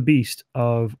or the beast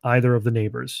of either of the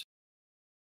neighbors.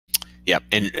 Yep.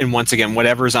 And once again,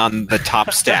 whatever's on the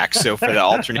top stack. So for the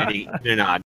alternating even and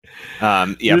odd.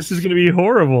 Yep. This is going to be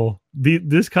horrible.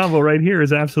 This combo right here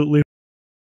is absolutely.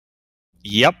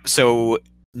 Yep. So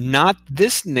not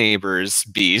this neighbor's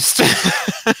beast.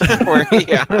 Or,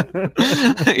 yeah.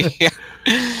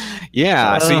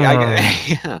 Yeah. So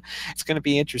yeah, it's going to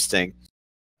be interesting.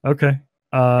 Okay.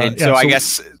 And so I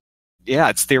guess, yeah,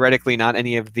 it's theoretically not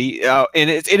any of the, and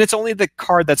it's only the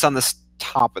card that's on the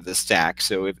top of the stack.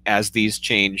 So as these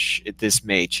change, this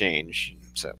may change.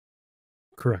 So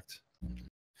correct.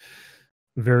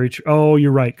 Very true. Oh,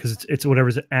 you're right, because it's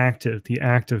whatever's active, the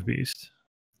active beast.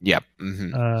 Yep.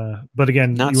 But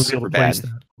again, not you won't be able to place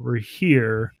that over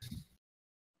here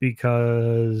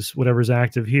because whatever's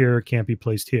active here can't be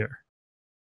placed here.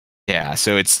 Yeah,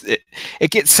 so it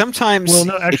gets sometimes. Well,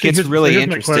 no, actually, it gets really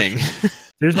interesting.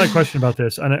 Here's my question about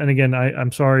this, and again,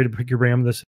 I'm sorry to pick your brain on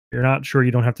this. You're not sure,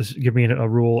 you don't have to give me a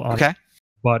rule on okay. it.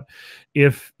 But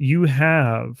if you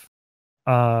have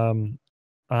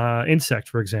insect,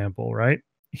 for example, right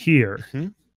here,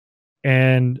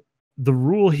 and the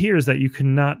rule here is that you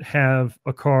cannot have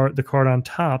the card on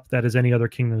top that is any other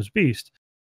kingdom's beast,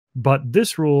 but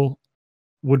this rule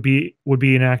would be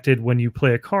enacted when you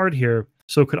play a card here.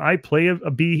 So could I play a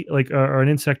bee or an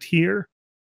insect here,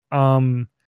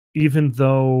 even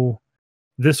though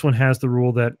this one has the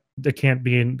rule that can't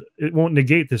be in? It won't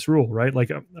negate this rule, right?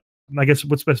 Like, I guess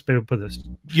what's the best way to put this?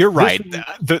 You're right.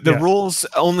 The rules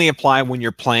only apply when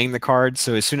you're playing the card.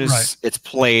 So as soon as it's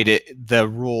played, the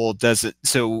rule doesn't.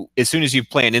 So as soon as you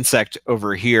play an insect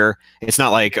over here, it's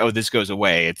not like, oh, this goes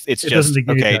away. It just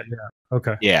okay. That, yeah.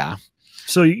 Okay. Yeah.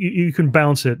 So you can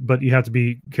bounce it, but you have to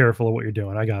be careful of what you're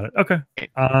doing. I got it. Okay.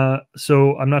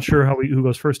 So I'm not sure who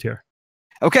goes first here.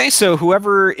 Okay. So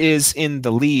whoever is in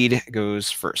the lead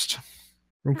goes first.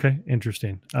 Okay.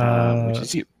 Interesting. Which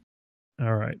is you.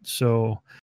 All right. So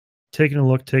taking a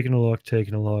look.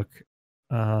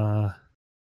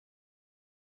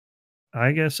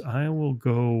 I guess I will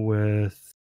go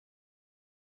with.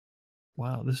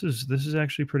 Wow, this is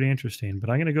actually pretty interesting. But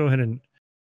I'm going to go ahead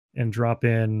and drop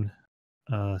in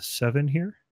 7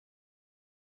 here.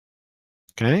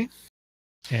 Okay.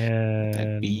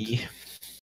 And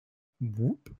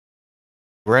whoop.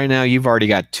 Right now, you've already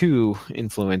got 2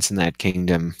 influence in that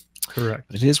kingdom.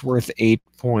 Correct. It is worth 8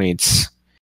 points.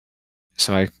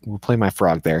 So I will play my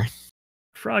frog there.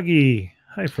 Froggy.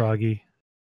 Hi, Froggy.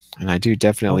 And I do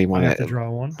definitely want to draw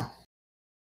one.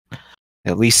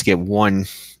 At least get 1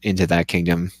 into that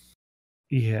kingdom.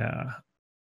 Yeah.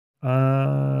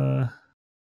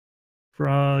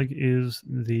 Frog is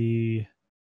the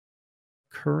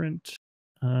current.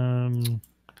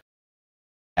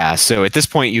 Yeah, so at this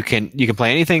point you can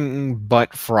play anything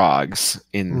but frogs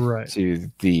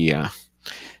into the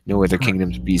No Other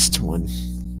Kingdom's Beast one.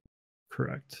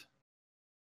 Correct.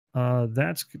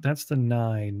 That's the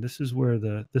 9. This is where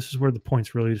the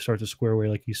points really start to square away,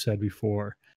 like you said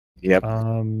before. Yep.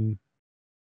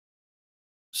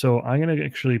 So I'm gonna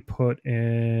actually put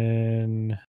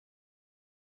in.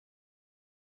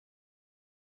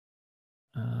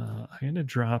 I'm gonna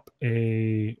drop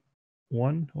a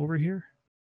 1 over here.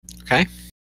 Okay.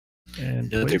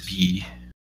 And another B.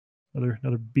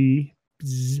 Another B.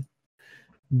 Bzz.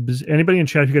 Bzz. Anybody in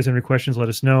chat, if you guys have any questions, let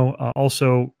us know.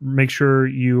 Also, make sure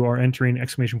you are entering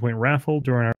 !raffle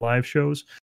during our live shows.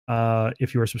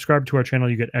 If you are subscribed to our channel,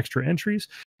 you get extra entries.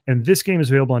 And this game is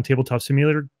available on Tabletop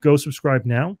Simulator. Go subscribe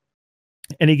now.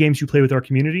 Any games you play with our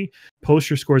community, post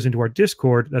your scores into our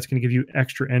Discord. That's going to give you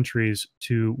extra entries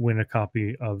to win a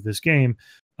copy of this game.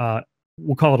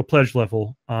 We'll call it a pledge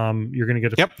level. You're going to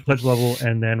get a pledge level,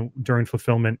 and then during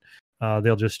fulfillment,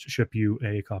 they'll just ship you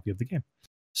a copy of the game.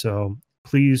 So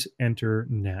please enter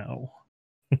now.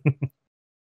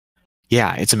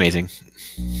 Yeah, it's amazing.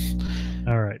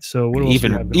 All right. So what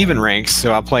even ranks.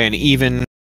 So I'll play an even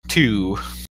 2.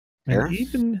 There.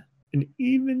 An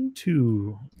even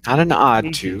 2. Not an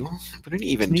odd 2, but an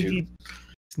even 2.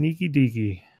 Sneaky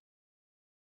deaky.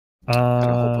 Got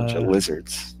a whole bunch of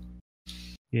lizards.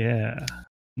 Yeah.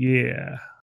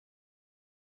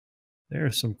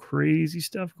 There's some crazy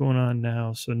stuff going on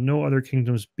now. So no other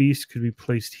kingdom's beast could be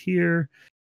placed here.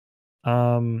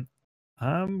 I'm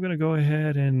gonna go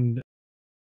ahead and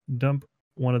dump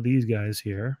one of these guys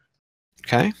here.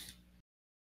 Okay.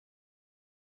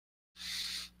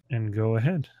 And go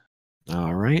ahead.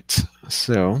 All right.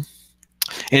 So,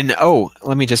 and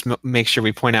let me just make sure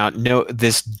we point out,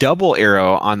 this double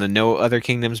arrow on the no other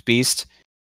kingdom's beast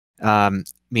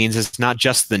means it's not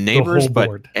just the neighbors,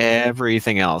 but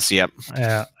everything else. Yep.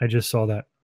 Yeah, I just saw that.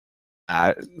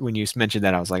 When you mentioned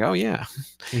that, I was like, oh yeah.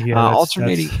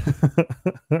 Alternating.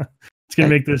 It's gonna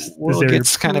make this area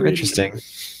gets kind of interesting.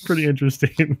 Pretty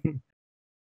interesting.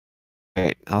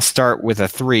 Okay, I'll start with a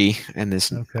 3 and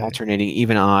this alternating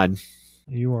even odd.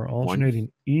 You are alternating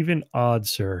 1. even odd,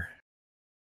 sir.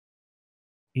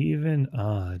 Even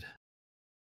odd.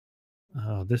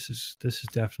 Oh, this is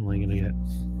definitely gonna get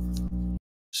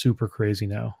super crazy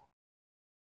now.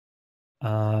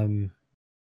 Yeah,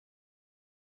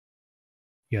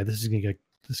 this is gonna get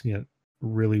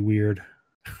really weird.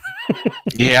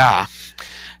 Yeah.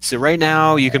 So right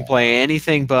now you can play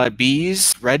anything but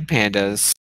bees, red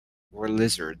pandas, or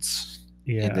lizards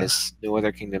in this no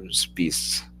other kingdom's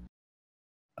beasts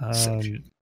section.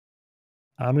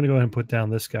 I'm gonna go ahead and put down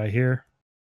this guy here.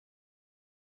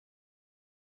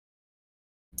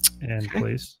 And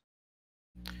place.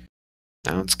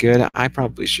 Sounds good. I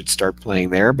probably should start playing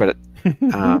there, but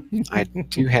I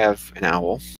do have an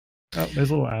owl. Oh, there's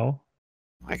a little owl.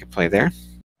 I could play there.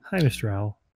 Hi, Mr.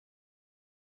 Owl.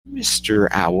 Mr.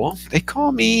 Owl. They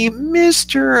call me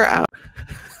Mr. Owl.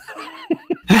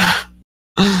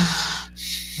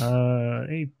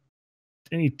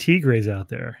 Any tigres out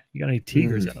there? You got any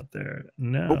tigers out there?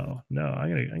 No.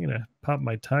 I'm gonna pop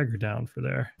my tiger down for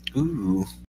there. Ooh.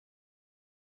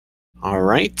 All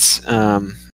right.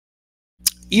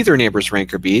 Either neighbor's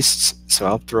rank are beasts, so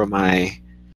I'll throw my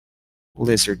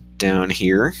lizard down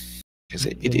here because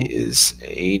it is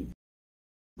a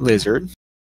lizard.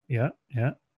 Yeah.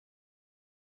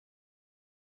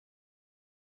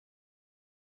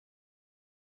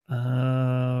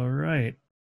 All right.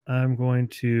 I'm going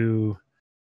to.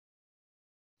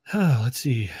 Let's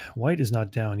see. White is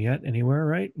not down yet anywhere,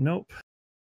 right? Nope.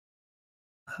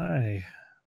 Hi.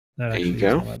 That there you actually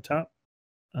go. is on top.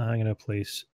 I'm going to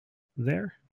place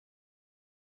there.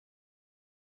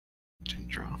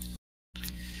 Draw.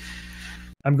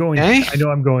 I'm going. Okay. I know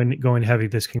I'm going heavy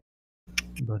this king,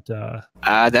 but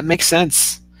that makes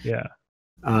sense. Yeah.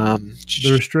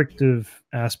 The restrictive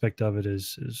aspect of it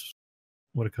is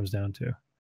what it comes down to.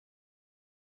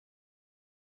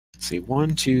 Let's see,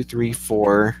 1, 2, 3,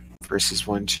 4 versus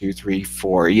 1, 2, 3,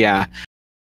 4. Yeah,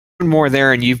 one more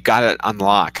there, and you've got it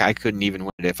unlock. I couldn't even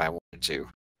win it if I wanted to.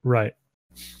 Right.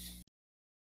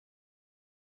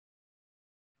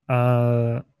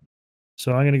 So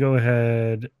I'm going to go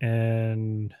ahead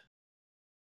and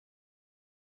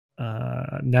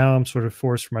now I'm sort of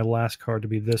forced for my last card to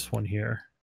be this one here.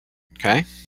 Okay.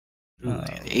 Ooh,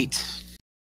 an 8.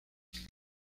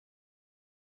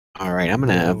 All right, I'm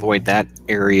going to avoid that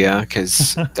area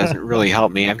because it doesn't really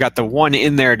help me. I've got the 1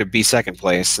 in there to be second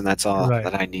place, and that's all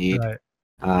that I need.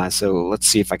 Right. So let's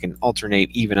see if I can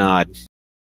alternate even odd.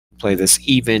 Play this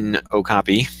even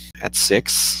Okapi at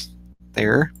 6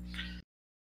 there.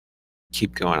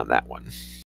 Keep going on that one.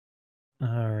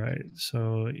 All right,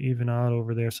 so even odd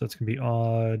over there, so it's going to be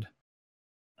odd.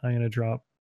 I'm going to drop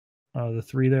the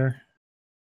 3 there.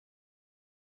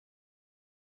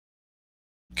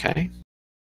 Okay.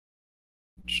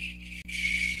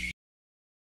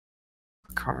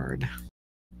 Card.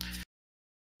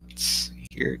 Let's see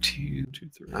here. 2, 2,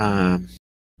 3. I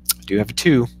do have a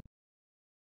 2.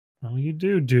 Oh, you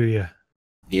do you?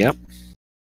 Yep.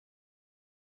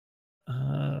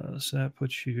 So that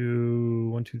puts you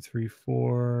 1, 2, 3,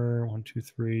 4. 1, 2,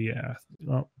 3. Yeah.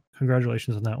 Well,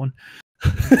 congratulations on that one.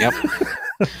 Yep.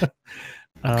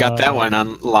 Got that one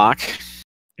on lock.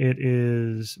 It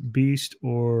is beast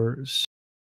or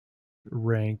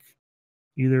rank,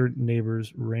 either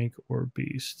neighbor's rank or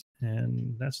beast.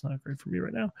 And that's not great for me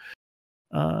right now.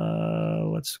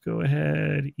 Let's go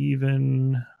ahead,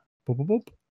 even boop, boop, boop.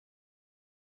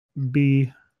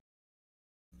 B.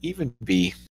 Even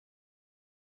B.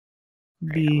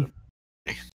 B.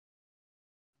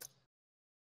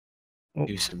 Oh.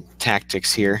 Do some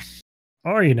tactics here.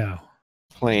 Are you now?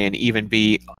 Playing even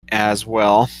B as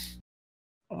well.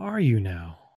 Are you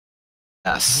now?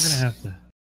 Yes. We're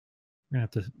gonna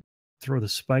have to throw the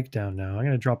spike down now. I'm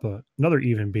gonna drop another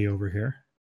even B over here.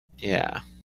 Yeah.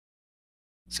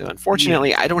 So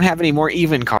unfortunately, I don't have any more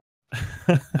even cards.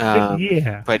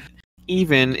 Yeah. But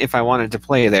even if I wanted to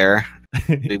play there,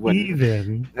 we wouldn't.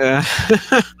 Even.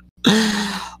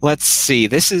 Let's see.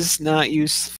 This is not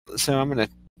useful, so I'm going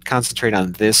to concentrate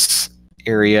on this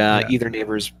area, either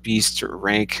neighbor's beast or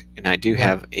rank, and I do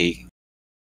have a.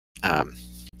 I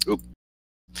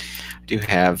do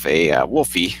have a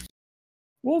Wolfie.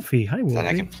 Wolfie, hi Wolfie. That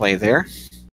I can play there.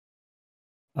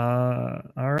 All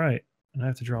right. I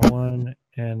have to draw one,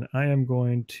 and I am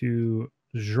going to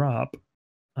drop.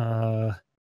 I'm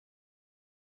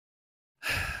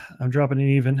dropping an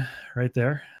even right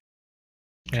there.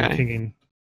 Okay. And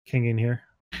king in here.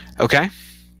 Okay.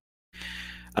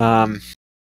 Now,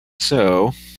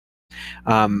 so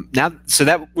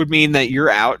that would mean that you're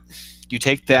out. You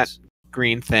take that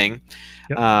green thing.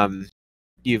 Yep.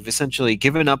 You've essentially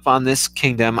given up on this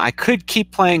kingdom. I could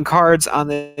keep playing cards on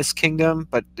this kingdom,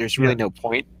 but there's really no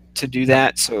point to do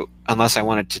that. So unless I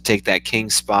wanted to take that king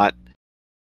spot,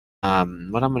 what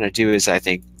I'm going to do is I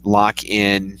think lock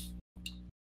in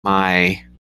my.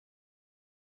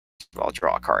 I'll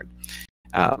draw a card.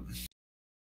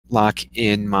 Lock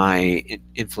in my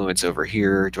influence over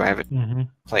here. Do I have it?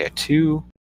 Play a 2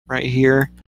 right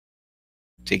here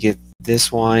to get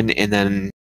this one, and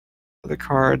then other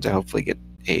cards. I hopefully get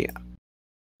a.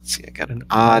 Let's see, I got an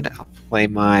odd. I'll play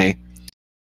my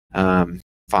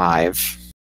 5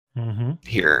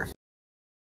 here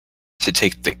to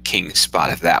take the king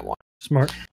spot of that one.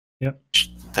 Smart. Yep.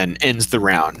 Then ends the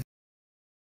round.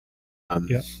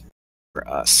 Yep. For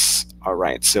us. All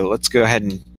right, so let's go ahead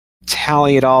and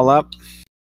tally it all up.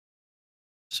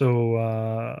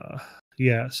 So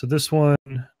so this one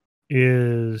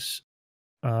is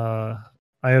I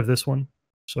have this one,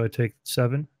 so I take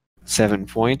 7. 7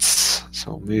 points.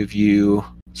 So I'll move you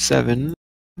 7.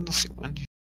 Let's see,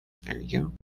 there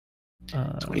you go.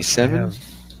 27. I have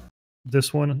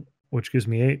this one, which gives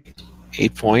me 8.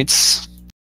 8 points.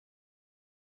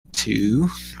 2.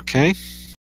 Okay.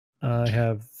 I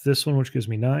have this one, which gives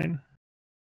me 9.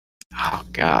 Oh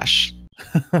gosh.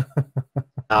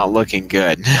 Not looking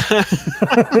good.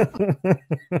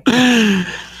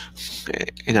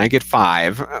 And I get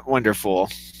 5. Wonderful.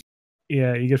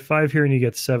 Yeah, you get 5 here and you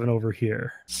get 7 over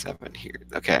here. 7 here.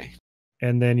 Okay.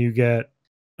 And then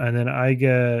I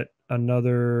get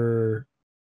another.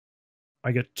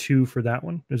 I get 2 for that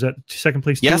one. Is that second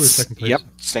place 2 or second place? Yep.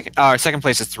 Second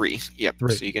place is 3. Yep.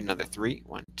 3. So you get another 3.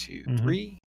 1, 2,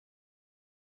 3.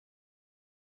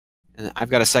 And I've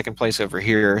got a second place over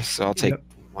here, so I'll take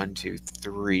 1, 2,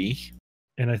 3.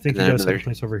 And I think you got a second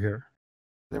place over here.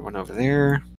 Another one over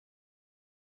there.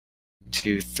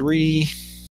 2, 3.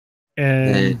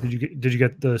 And did you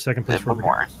get the second place for one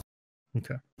more?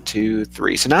 Okay. 2,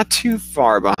 3. So not too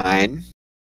far behind.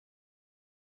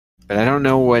 But I don't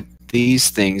know what these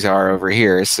things are over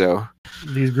here, so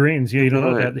these greens, you don't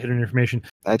know that hidden information.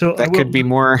 That could be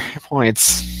more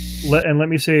points. Let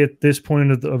me say at this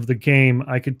point of the game,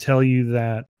 I could tell you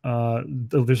that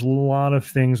there's a lot of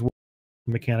things with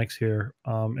mechanics here,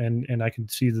 and I can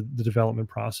see the development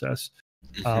process.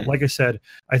 Like I said,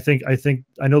 I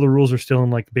know the rules are still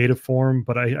in like beta form,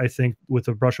 but I think with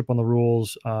a brush up on the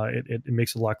rules, it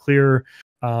makes it a lot clearer.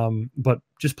 But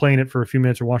just playing it for a few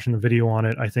minutes or watching the video on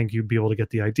it, I think you'd be able to get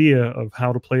the idea of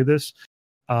how to play this.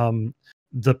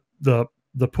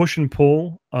 The push and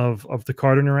pull of the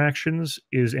card interactions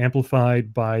is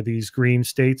amplified by these green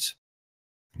states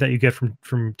that you get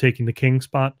from taking the king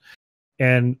spot,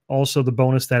 and also the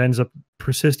bonus that ends up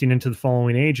persisting into the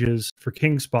following ages for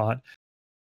king spot.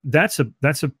 That's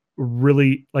a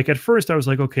really, like, at first I was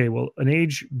like, okay, well, an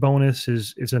age bonus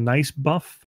is a nice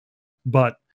buff,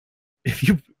 but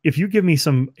if you give me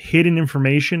some hidden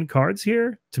information cards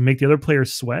here to make the other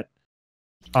players sweat,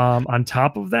 on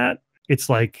top of that, it's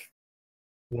like,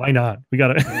 why not? We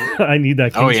gotta. I need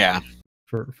that. Oh yeah.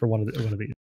 For one of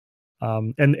these,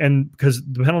 and because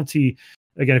the penalty,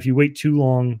 again, if you wait too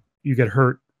long, you get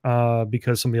hurt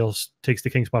because somebody else takes the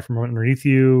king spot from underneath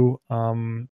you.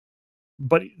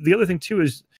 But the other thing too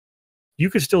is you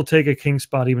could still take a king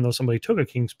spot even though somebody took a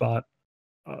king spot,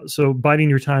 so biding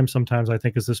your time sometimes I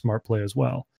think is the smart play as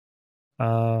well.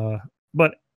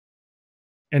 But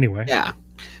anyway, yeah.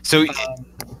 So.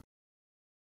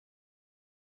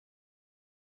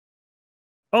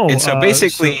 And so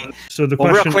basically, so the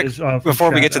question real quick, is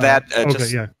before we get to that,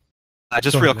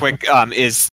 just real quick,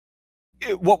 is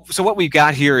what we've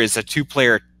got here is a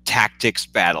two-player tactics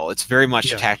battle. It's very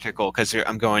much tactical because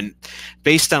I'm going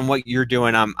based on what you're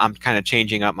doing. I'm kind of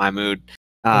changing up my mood.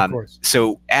 Of course.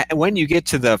 So when you get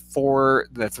to the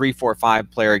 3, 4,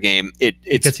 5 player game,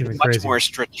 it's much crazy. more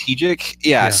strategic.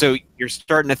 Yeah. So you're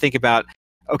starting to think about,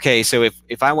 okay, so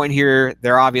if I went here,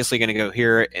 they're obviously going to go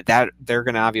here. That they're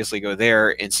going to obviously go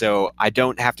there, and so I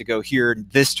don't have to go here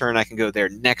this turn. I can go there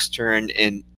next turn,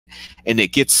 and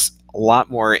it gets a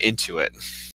lot more into it.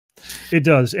 It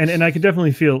does, and I can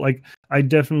definitely feel like I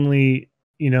definitely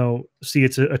see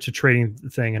it's a trading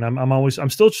thing, and I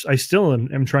still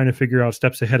am trying to figure out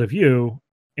steps ahead of you,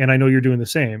 and I know you're doing the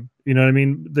same. You know what I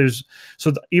mean?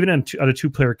 Even at a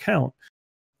 2-player count,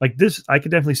 like this, I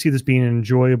could definitely see this being an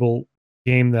enjoyable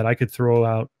game that I could throw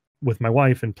out with my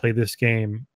wife and play this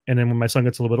game, and then when my son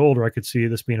gets a little bit older, I could see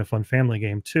this being a fun family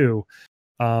game too.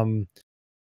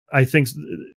 I think,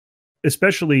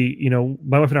 especially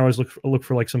my wife and I always look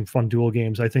for like some fun duel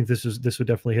games. I think this would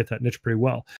definitely hit that niche pretty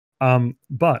well.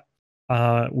 But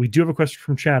we do have a question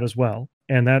from chat as well,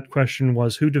 and that question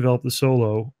was, who developed the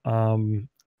solo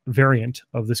variant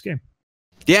of this game?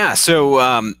 Yeah,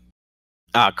 so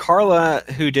Carla,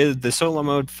 who did the solo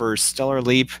mode for Stellar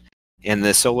Leap and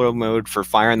the solo mode for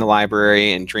Fire in the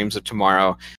Library and Dreams of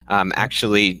Tomorrow,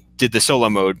 actually did the solo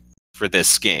mode for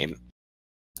this game.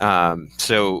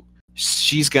 So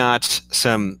she's got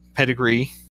some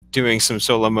pedigree doing some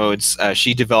solo modes.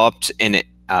 She developed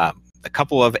a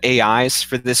couple of AIs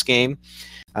for this game.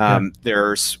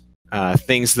 There's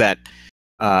things that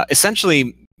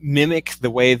essentially mimic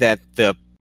the way that the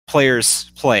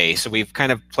players play. So we've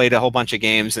kind of played a whole bunch of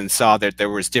games and saw that there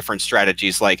was different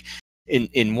strategies. Like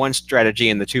in one strategy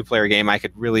in the 2-player game, I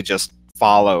could really just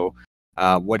follow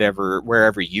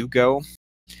wherever you go.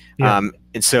 And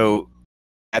so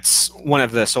that's one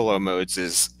of the solo modes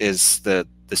is the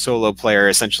solo player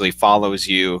essentially follows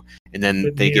you, and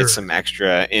then they get some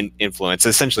extra influence.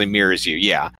 Essentially mirrors you.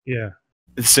 Yeah.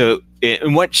 So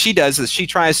and what she does is she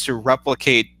tries to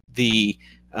replicate the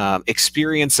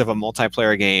experience of a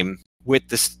multiplayer game with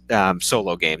this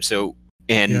solo game. So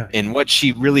and what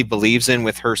she really believes in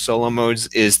with her solo modes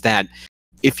is that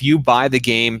if you buy the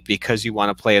game because you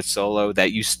want to play it solo,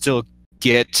 that you still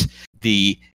get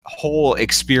the whole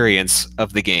experience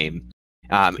of the game.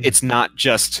 It's not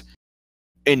just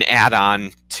an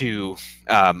add-on to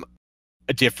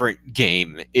a different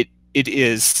game. It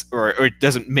is, or it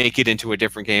doesn't make it into a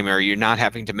different game, or you're not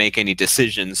having to make any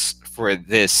decisions for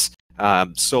this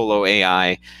solo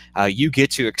AI. You get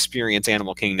to experience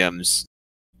Animal Kingdoms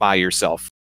by yourself,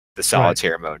 the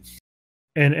solitaire mode.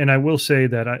 And I will say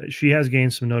that she has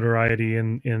gained some notoriety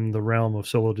in the realm of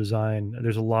solo design.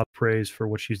 There's a lot of praise for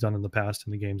what she's done in the past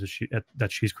in the games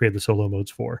that she's created the solo modes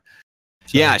for.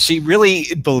 So. Yeah, she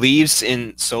really believes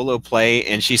in solo play,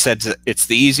 and she said it's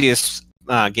the easiest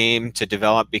game to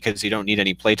develop because you don't need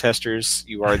any playtesters.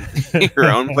 You are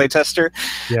your own playtester.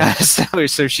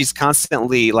 So she's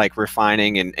constantly like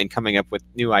refining and coming up with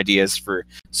new ideas for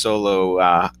solo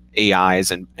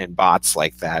AIs and bots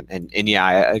like that. And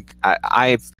yeah,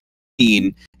 I've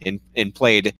seen and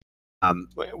played.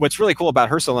 What's really cool about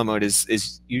her solo mode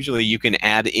is usually you can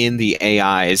add in the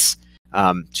AIs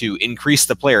to increase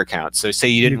the player count. So say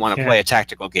you didn't want to play a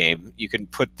tactical game, you can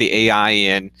put the AI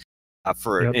in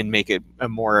and make it a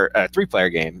more 3-player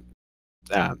game,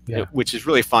 which is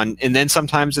really fun. And then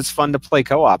sometimes it's fun to play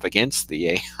co-op against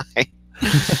the AI.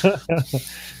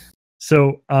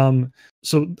 So I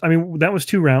mean, that was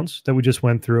 2 rounds that we just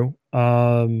went through.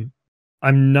 I'm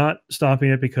not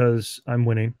stopping it because I'm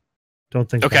winning. Don't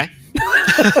think. Okay.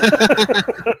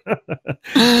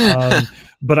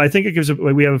 But I think it gives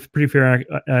we have a pretty fair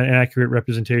and accurate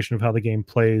representation of how the game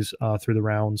plays through the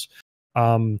rounds.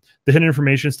 The hidden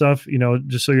information stuff,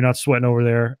 just so you're not sweating over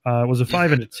there, was a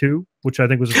 5 and a 2, which I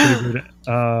think was a pretty good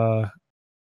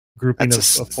grouping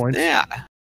of points. Yeah.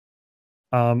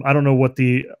 I don't know what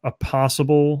the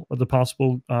possible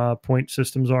point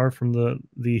systems are from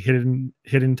the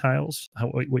hidden tiles.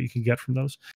 What you can get from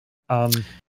those. I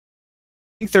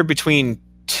think they're between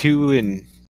 2 and.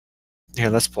 Here,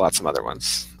 let's pull out some other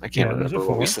ones. I can't remember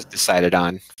what we decided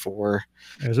on. 4.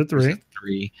 There's a 3.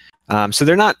 3. So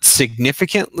they're not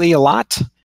significantly a lot.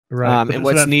 Right. And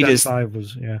what's neat is 5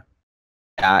 was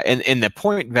and the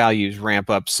point values ramp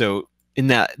up. So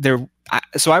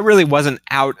so I really wasn't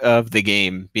out of the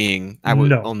game. I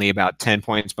was only about 10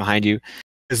 points behind you.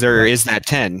 because there is that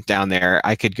 10 down there.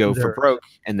 I could go for broke,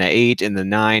 and the 8 and the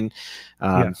 9.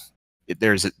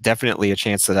 There's definitely a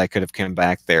chance that I could have come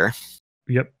back there.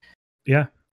 Yep. Yeah.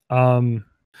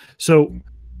 So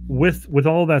with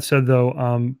all of that said,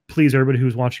 though, please, everybody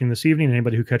who's watching this evening,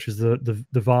 anybody who catches the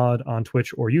VOD on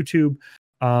Twitch or YouTube,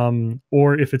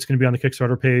 or if it's going to be on the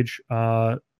Kickstarter page,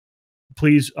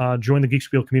 please join the Geek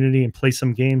Spiel community and play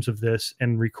some games of this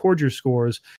and record your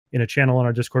scores in a channel on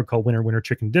our Discord called Winner Winner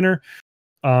Chicken Dinner.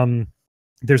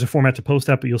 There's a format to post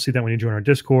that, but you'll see that when you join our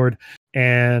Discord.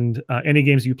 And any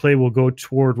games you play will go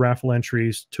toward raffle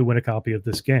entries to win a copy of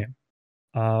this game.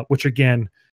 Which again,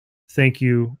 thank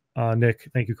you, Nick.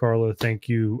 Thank you, Carla. Thank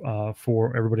you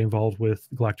for everybody involved with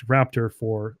Galactic Raptor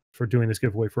for doing this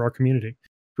giveaway for our community.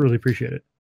 Really appreciate it.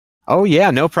 Oh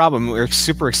yeah, no problem. We're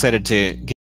super excited to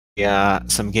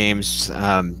get some games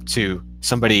to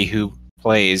somebody who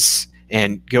plays,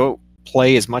 and go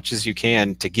play as much as you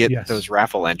can to get those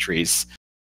raffle entries.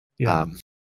 Yeah.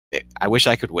 I wish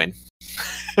I could win.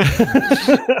 I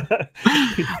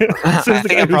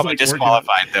think I'm probably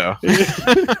disqualified though.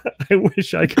 I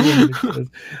wish I could win.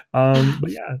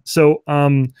 But yeah, so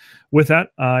with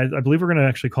that, I believe we're going to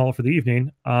actually call it for the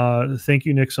evening. Thank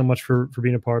you, Nick, so much for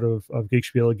being a part of Geek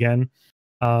Spiel again.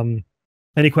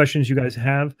 Any questions you guys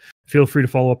have, feel free to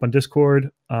follow up on Discord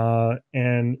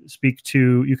and speak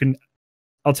to. You can.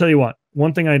 I'll tell you what.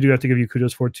 One thing I do have to give you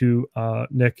kudos for to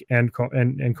Nick and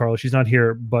Carla. She's not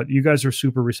here, but you guys are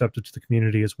super receptive to the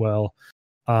community as well.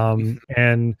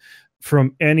 And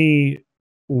from any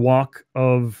walk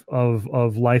of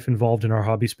life involved in our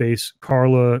hobby space,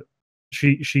 Carla,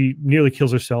 she nearly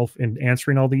kills herself in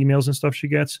answering all the emails and stuff she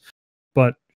gets,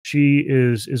 but she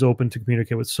is open to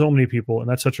communicate with so many people, and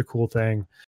that's such a cool thing.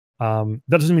 That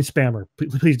doesn't mean spammer.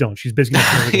 Please don't. She's busy.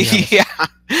 Yeah.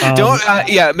 Don't.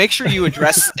 Yeah. Make sure you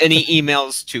address any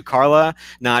emails to Carla,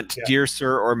 not dear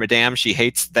sir or madame. She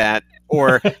hates that.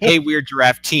 Or hey, weird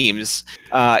giraffe teams.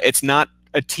 It's not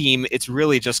a team. It's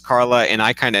really just Carla, and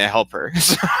I kind of help her.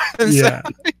 Yeah.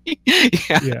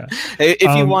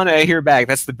 If you want to hear back,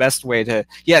 that's the best way to.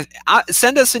 Yeah.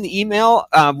 Send us an email.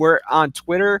 We're on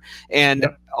Twitter and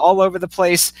all over the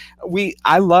place.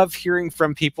 I love hearing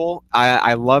from people.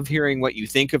 I love hearing what you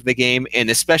think of the game, and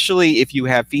especially if you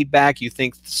have feedback, you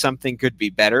think something could be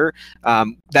better.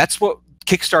 That's what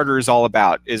Kickstarter is all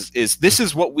about. Is this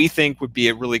is what we think would be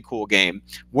a really cool game.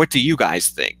 What do you guys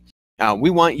think? We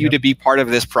want you to be part of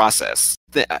this process.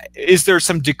 Is there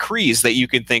some decrees that you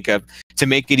can think of to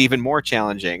make it even more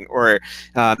challenging? Or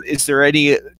is there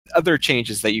any other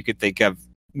changes that you could think of?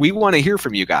 We want to hear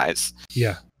from you guys.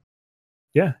 Yeah.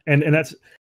 Yeah. And that's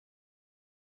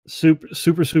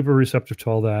super receptive to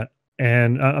all that.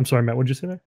 And I'm sorry, Matt, what did you say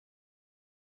there?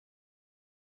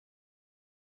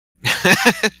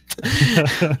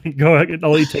 Go ahead. I'll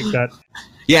let you take that.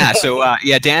 Yeah, so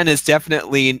Dan is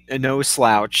definitely no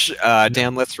slouch.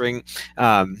 Dan Lithring,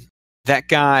 that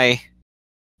guy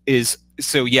is.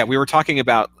 So yeah, we were talking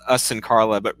about us and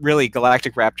Carla, but really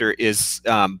Galactic Raptor is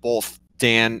both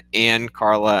Dan and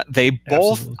Carla. They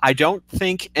both. Absolutely. I don't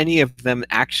think any of them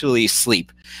actually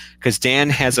sleep, because Dan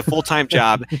has a full-time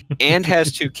job and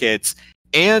has 2 kids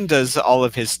and does all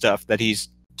of his stuff that he's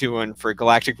doing for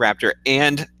Galactic Raptor,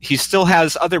 and he still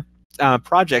has other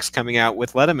projects coming out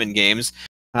with Letterman Games.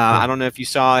 I don't know if you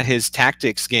saw his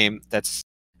tactics game that's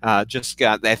just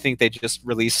got. I think they just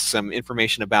released some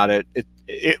information about it.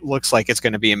 It looks like it's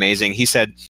going to be amazing. He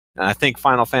said, I think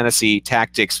Final Fantasy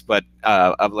Tactics, but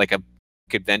of like a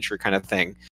adventure kind of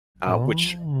thing,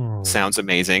 which sounds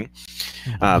amazing.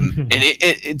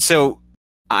 And so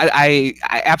I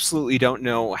absolutely don't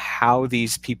know how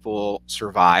these people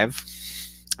survive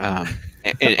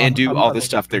and do all the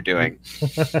stuff they're doing.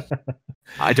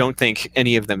 I don't think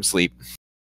any of them sleep.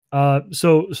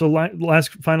 So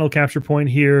last final capture point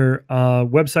here,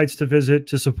 websites to visit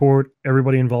to support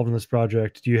everybody involved in this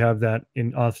project. Do you have that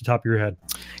off the top of your head?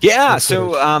 Yeah.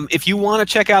 So if you want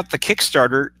to check out the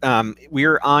Kickstarter,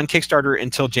 we're on Kickstarter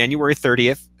until January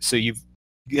 30th. So you've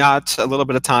got a little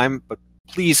bit of time, but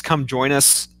please come join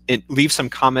us and leave some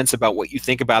comments about what you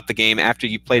think about the game after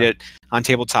you played it on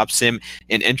Tabletop Sim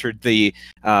and entered the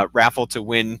raffle to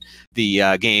win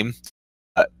the game.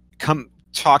 Come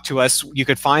talk to us. You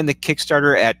could find the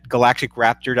Kickstarter at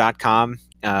galacticraptor.com.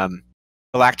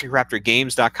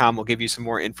 Galacticraptorgames.com will give you some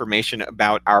more information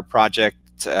about our project,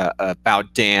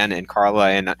 about Dan and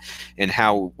Carla, and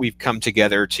how we've come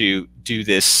together to do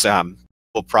this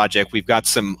project. We've got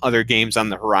some other games on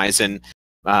the horizon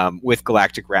with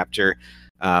Galactic Raptor.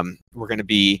 We're going to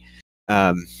be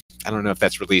I don't know if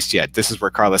that's released yet. This is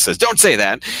where Carla says, "Don't say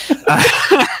that."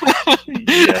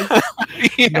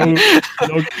 No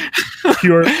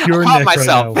pure Nick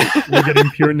myself. right now. We're getting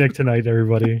pure Nick tonight,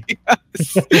 everybody.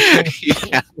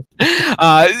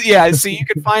 Yeah. So you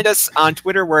can find us on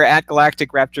Twitter. We're at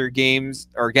Galactic Raptor Games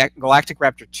or Galactic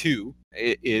Raptor 2.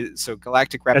 So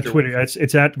Galactic Raptor. At Twitter,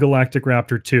 it's at Galactic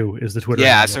Raptor 2 is the Twitter.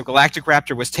 Yeah. handle. So Galactic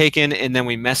Raptor was taken, and then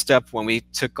we messed up when we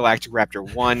took Galactic Raptor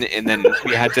 1, and then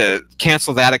we had to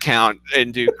cancel that account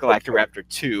and do Galactic Raptor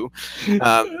 2.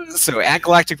 So at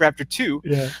Galactic Raptor 2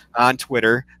 on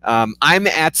Twitter. I'm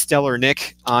at Stellar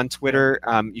Nick on Twitter.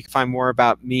 You can find more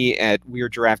about me at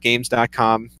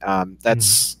WeirdGiraffeGames.com.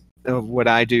 That's what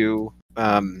I do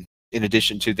in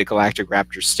addition to the Galactic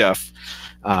Raptor stuff.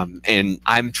 And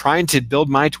I'm trying to build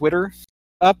my Twitter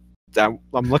up. I'm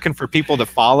looking for people to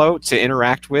follow, to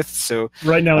interact with. So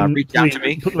right now, reach out to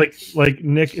me. Like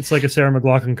Nick, it's like a Sarah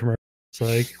McLachlan commercial. It's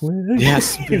like,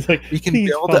 yes, he's like, we can please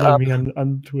build follow up. me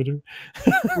on Twitter.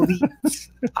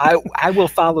 Please. I will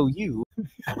follow you.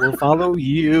 I will follow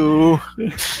you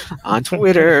on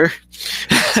Twitter.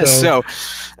 So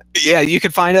yeah, you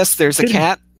can find us. There's a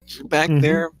cat back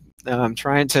there.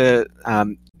 Trying to.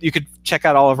 You could check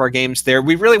out all of our games there.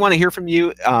 We really want to hear from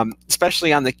you,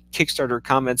 especially on the Kickstarter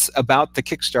comments about the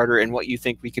Kickstarter and what you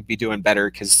think we could be doing better,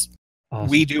 because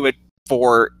we do it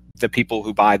for the people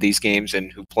who buy these games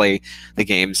and who play the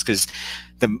games, because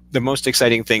the most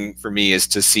exciting thing for me is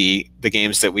to see the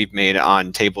games that we've made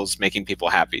on tables making people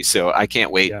happy. So I can't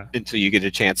wait until you get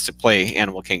a chance to play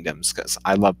Animal Kingdoms, because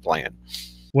I love playing.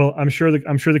 Well, I'm sure the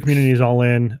community is all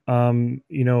in. One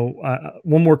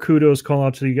more kudos call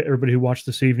out to everybody who watched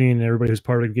this evening and everybody who's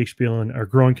part of Geek Spiel and our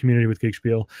growing community with Geek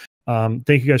Spiel. Thank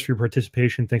you guys for your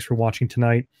participation. Thanks for watching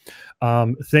tonight.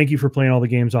 Thank you for playing all the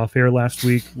games off air last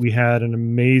week. We had an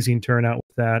amazing turnout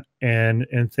with that, and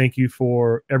thank you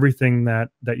for everything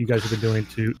that you guys have been doing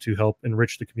to help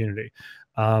enrich the community.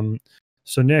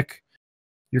 So Nick,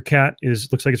 your cat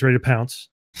looks like it's ready to pounce.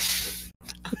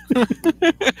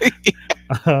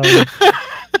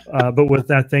 But with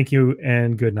that, thank you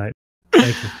and good night.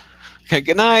 Thank you. Okay,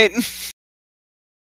 good night.